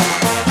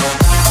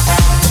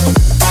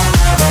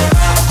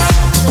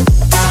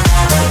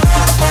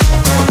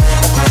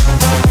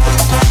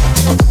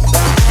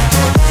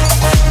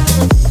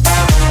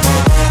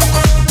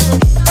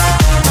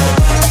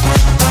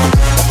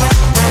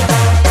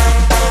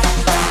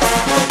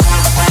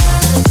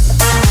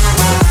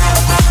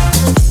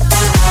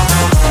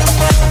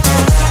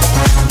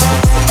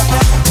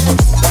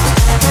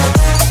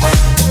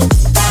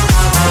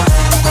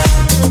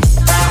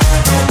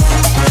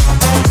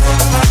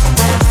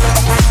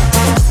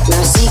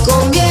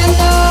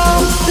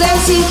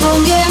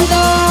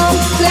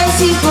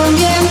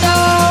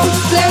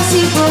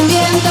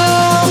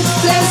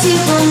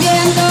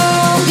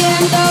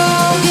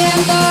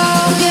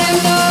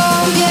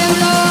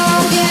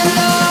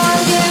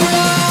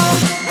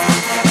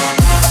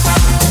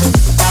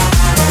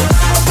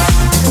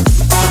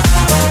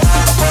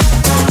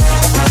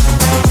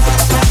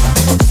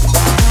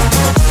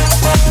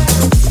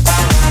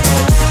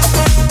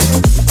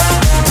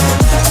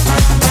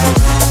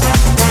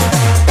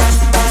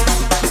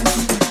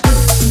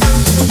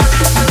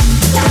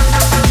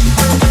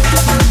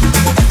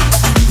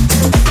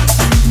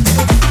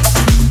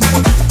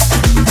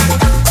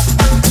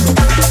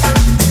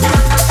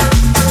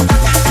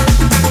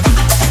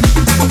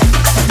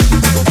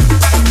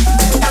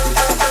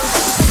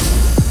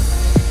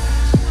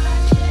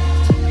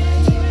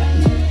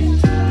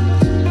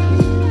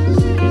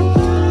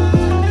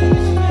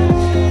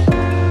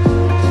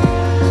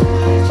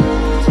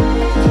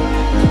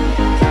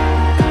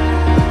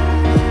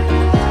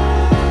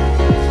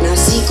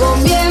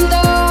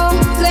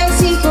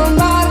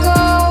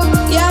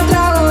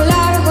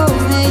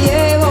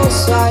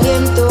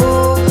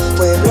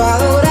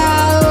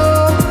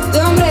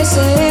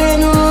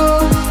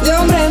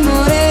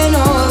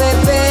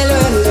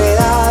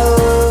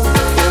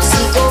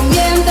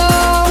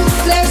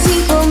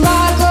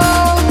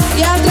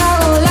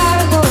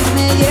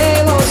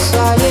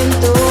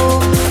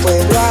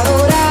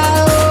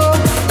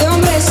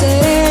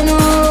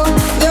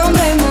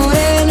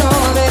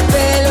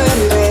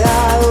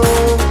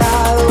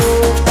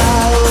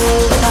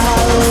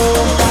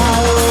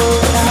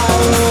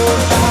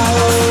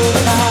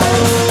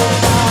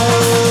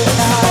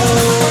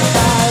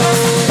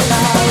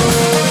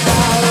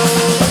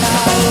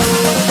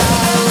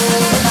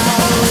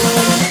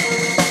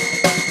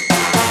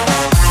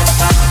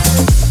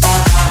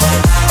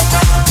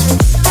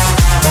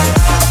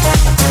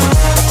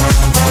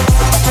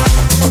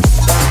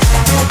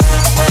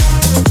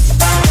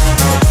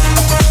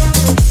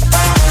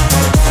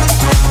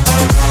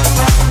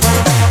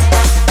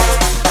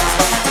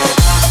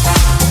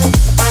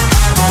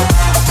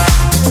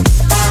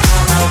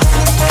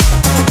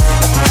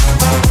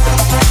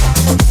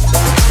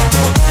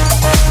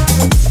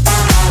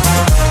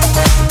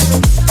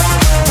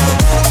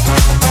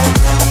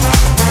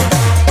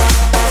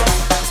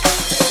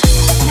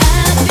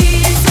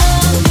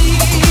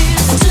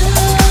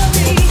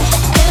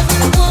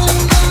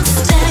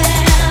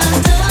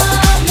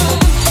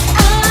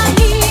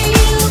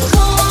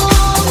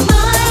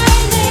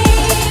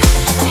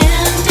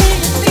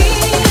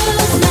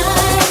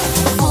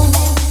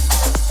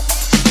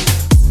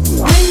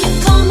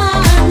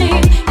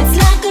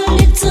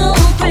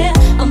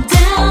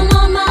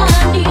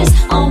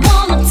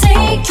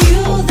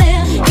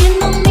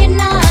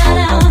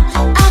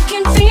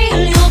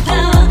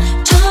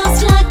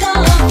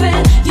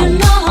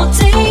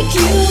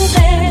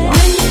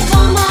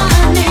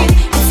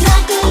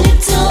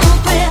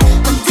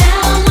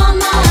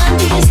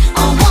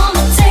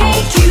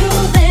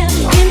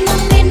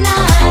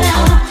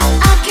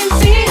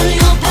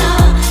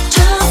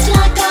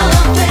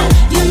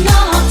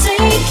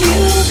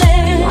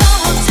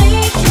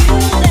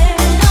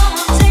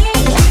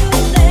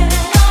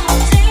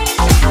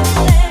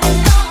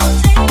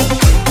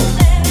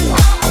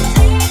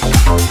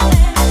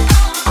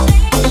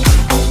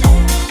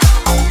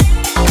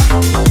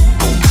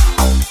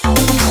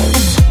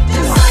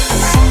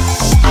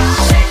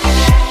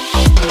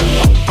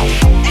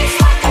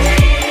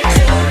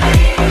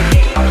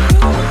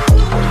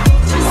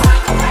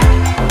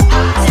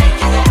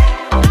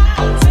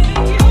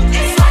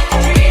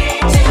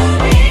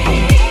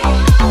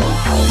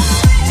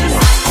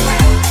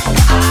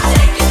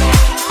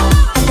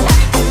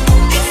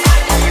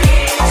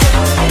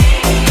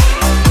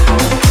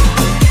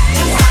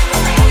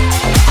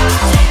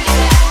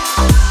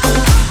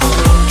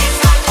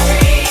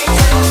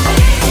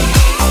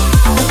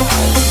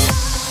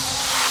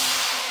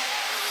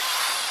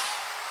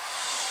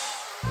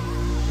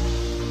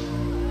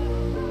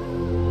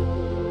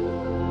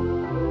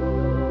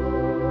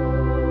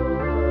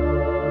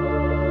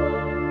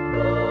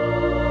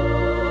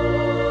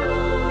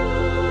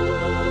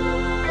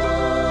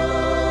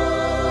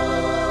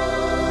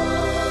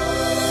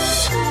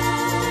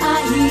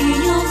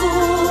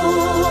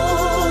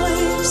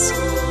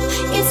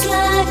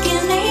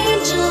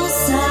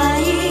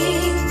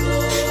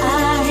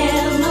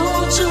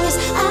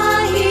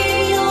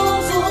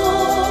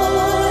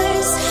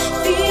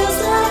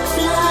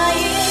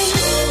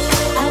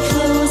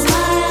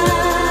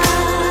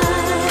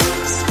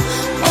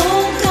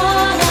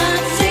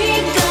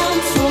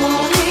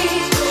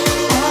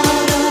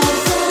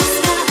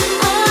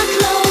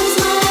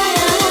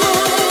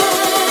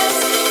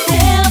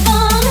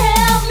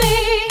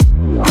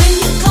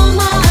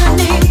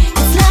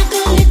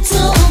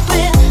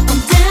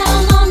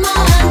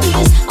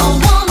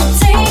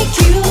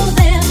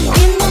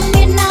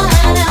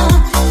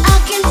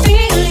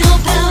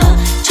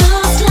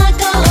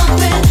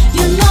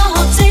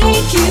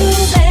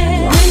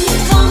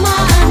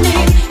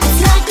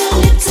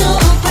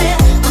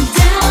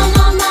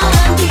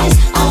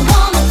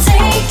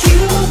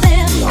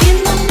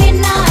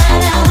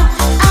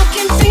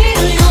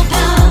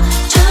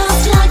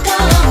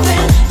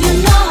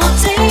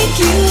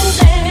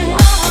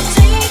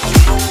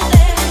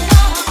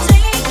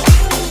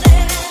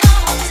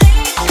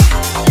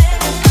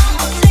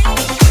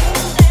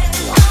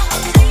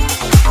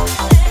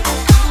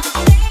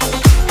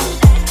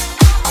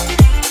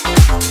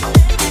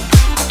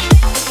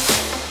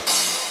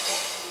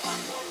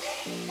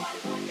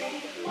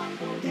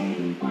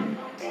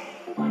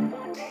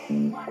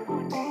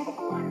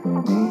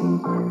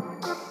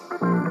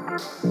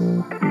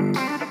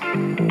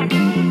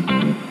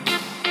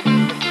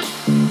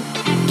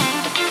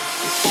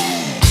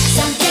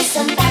 Someday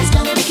somebody's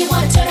gonna make you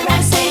wanna turn around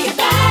and say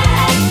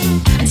goodbye.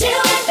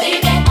 Until then,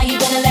 baby, are you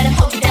gonna let him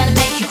hold you down and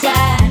make you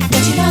cry?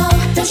 Don't you know?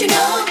 Don't you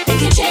know? It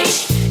can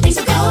change. Things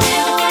will go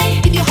your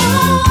way if you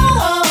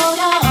hold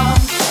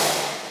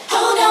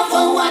on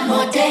for one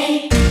more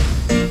day.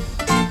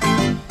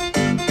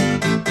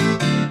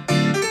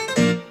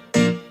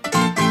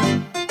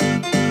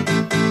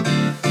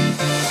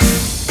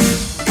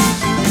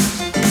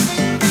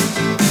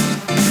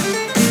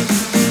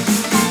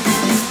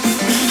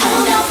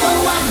 Hold on for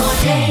one more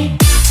day.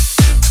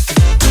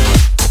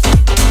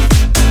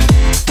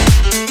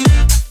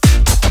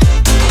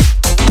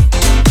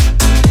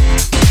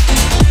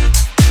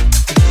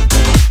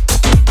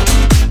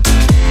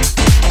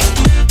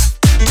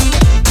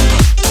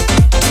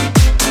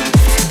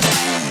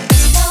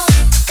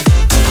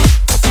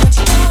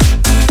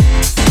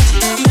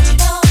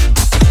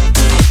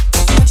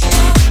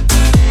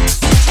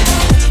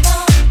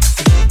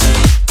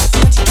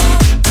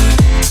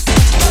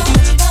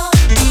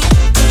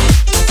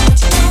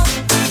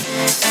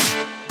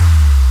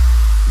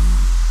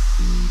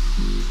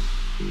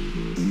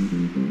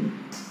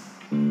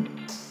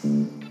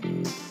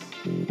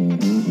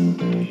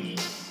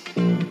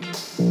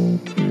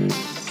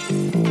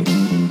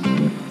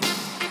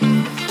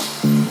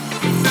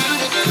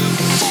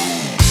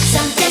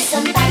 Someday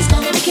somebody's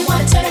gonna make you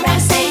wanna turn around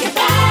and say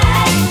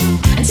goodbye.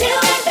 Until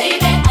then,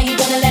 baby, are you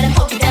gonna let him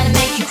hold you down and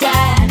make you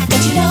cry?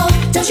 Don't you know?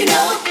 Don't you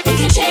know? It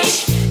can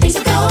change. Things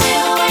will go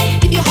your way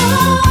if you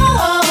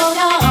hold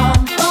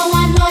on for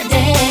one more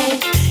day.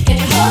 If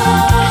you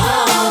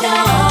hold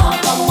on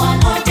for one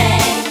more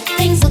day,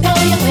 things will go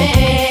your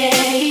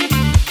way.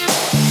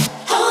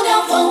 Hold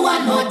on for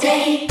one more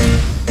day.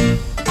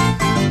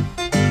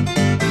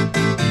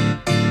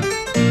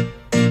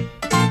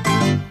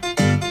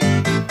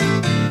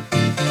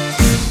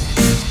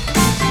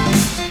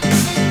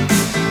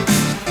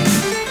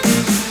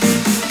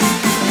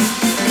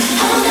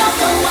 Hold on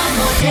for one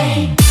more day. Hold on for one more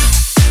day.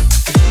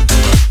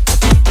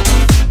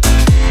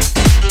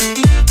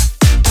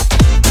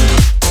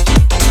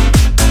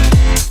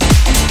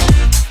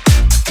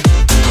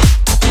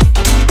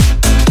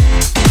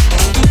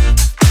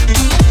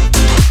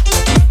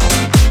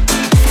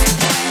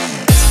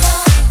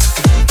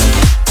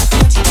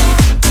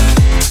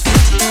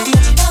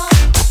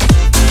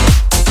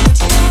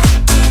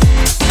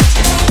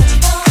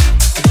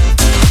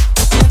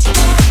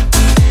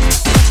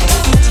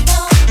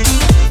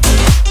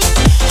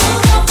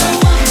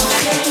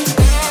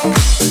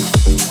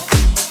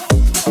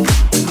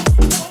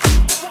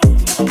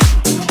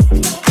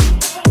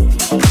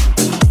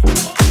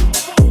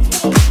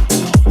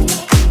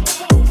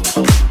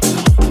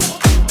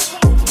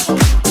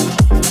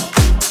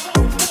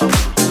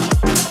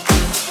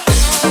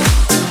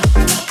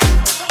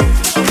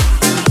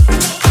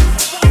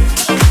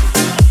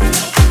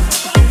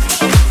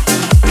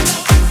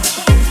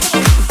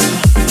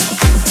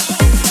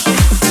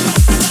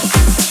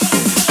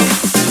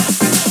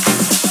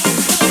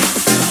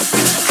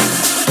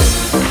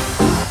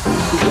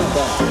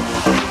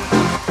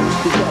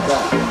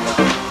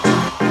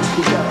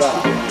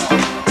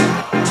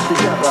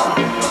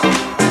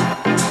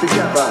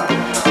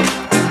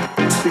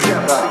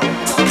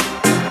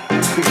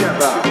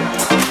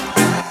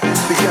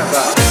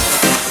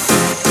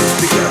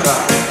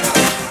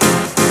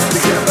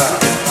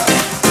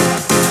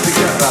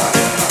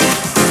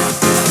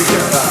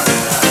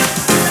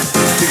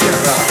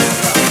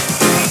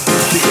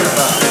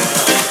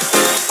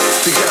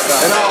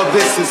 And all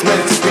this is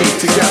meant to be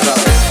together.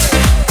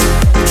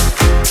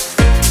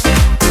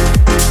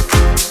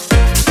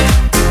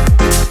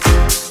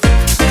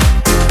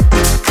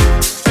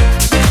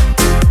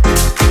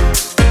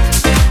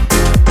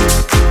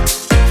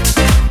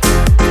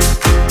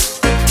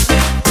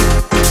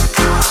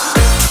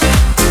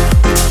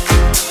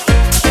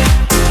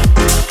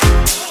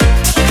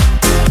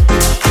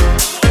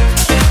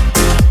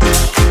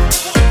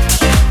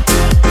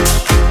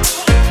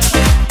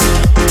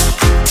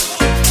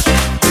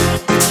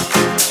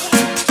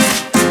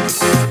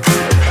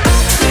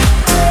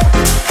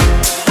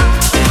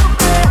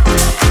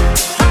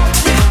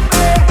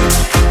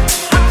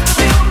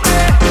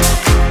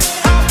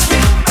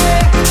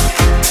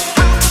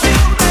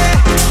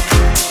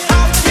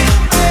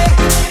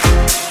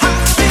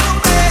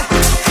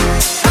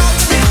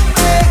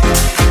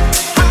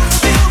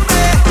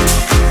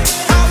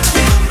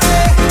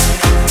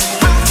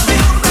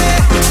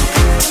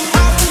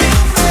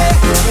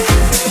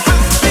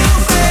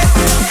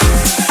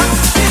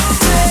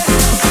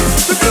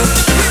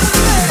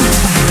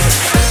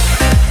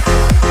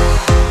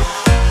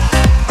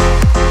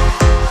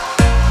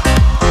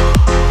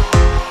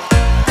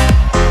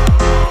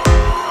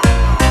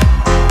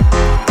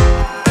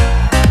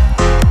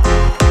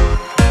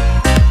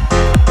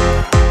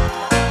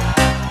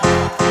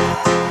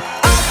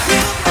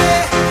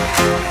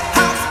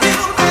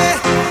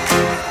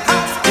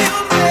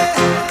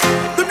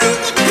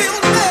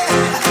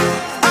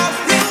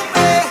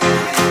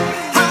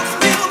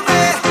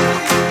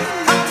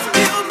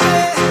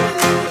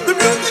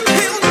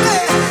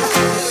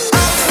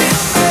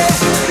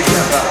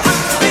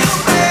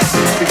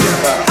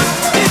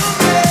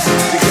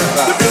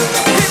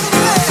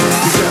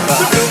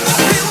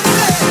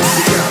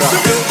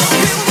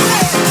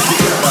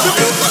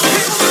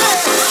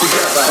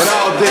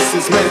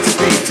 is meant to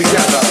be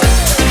together.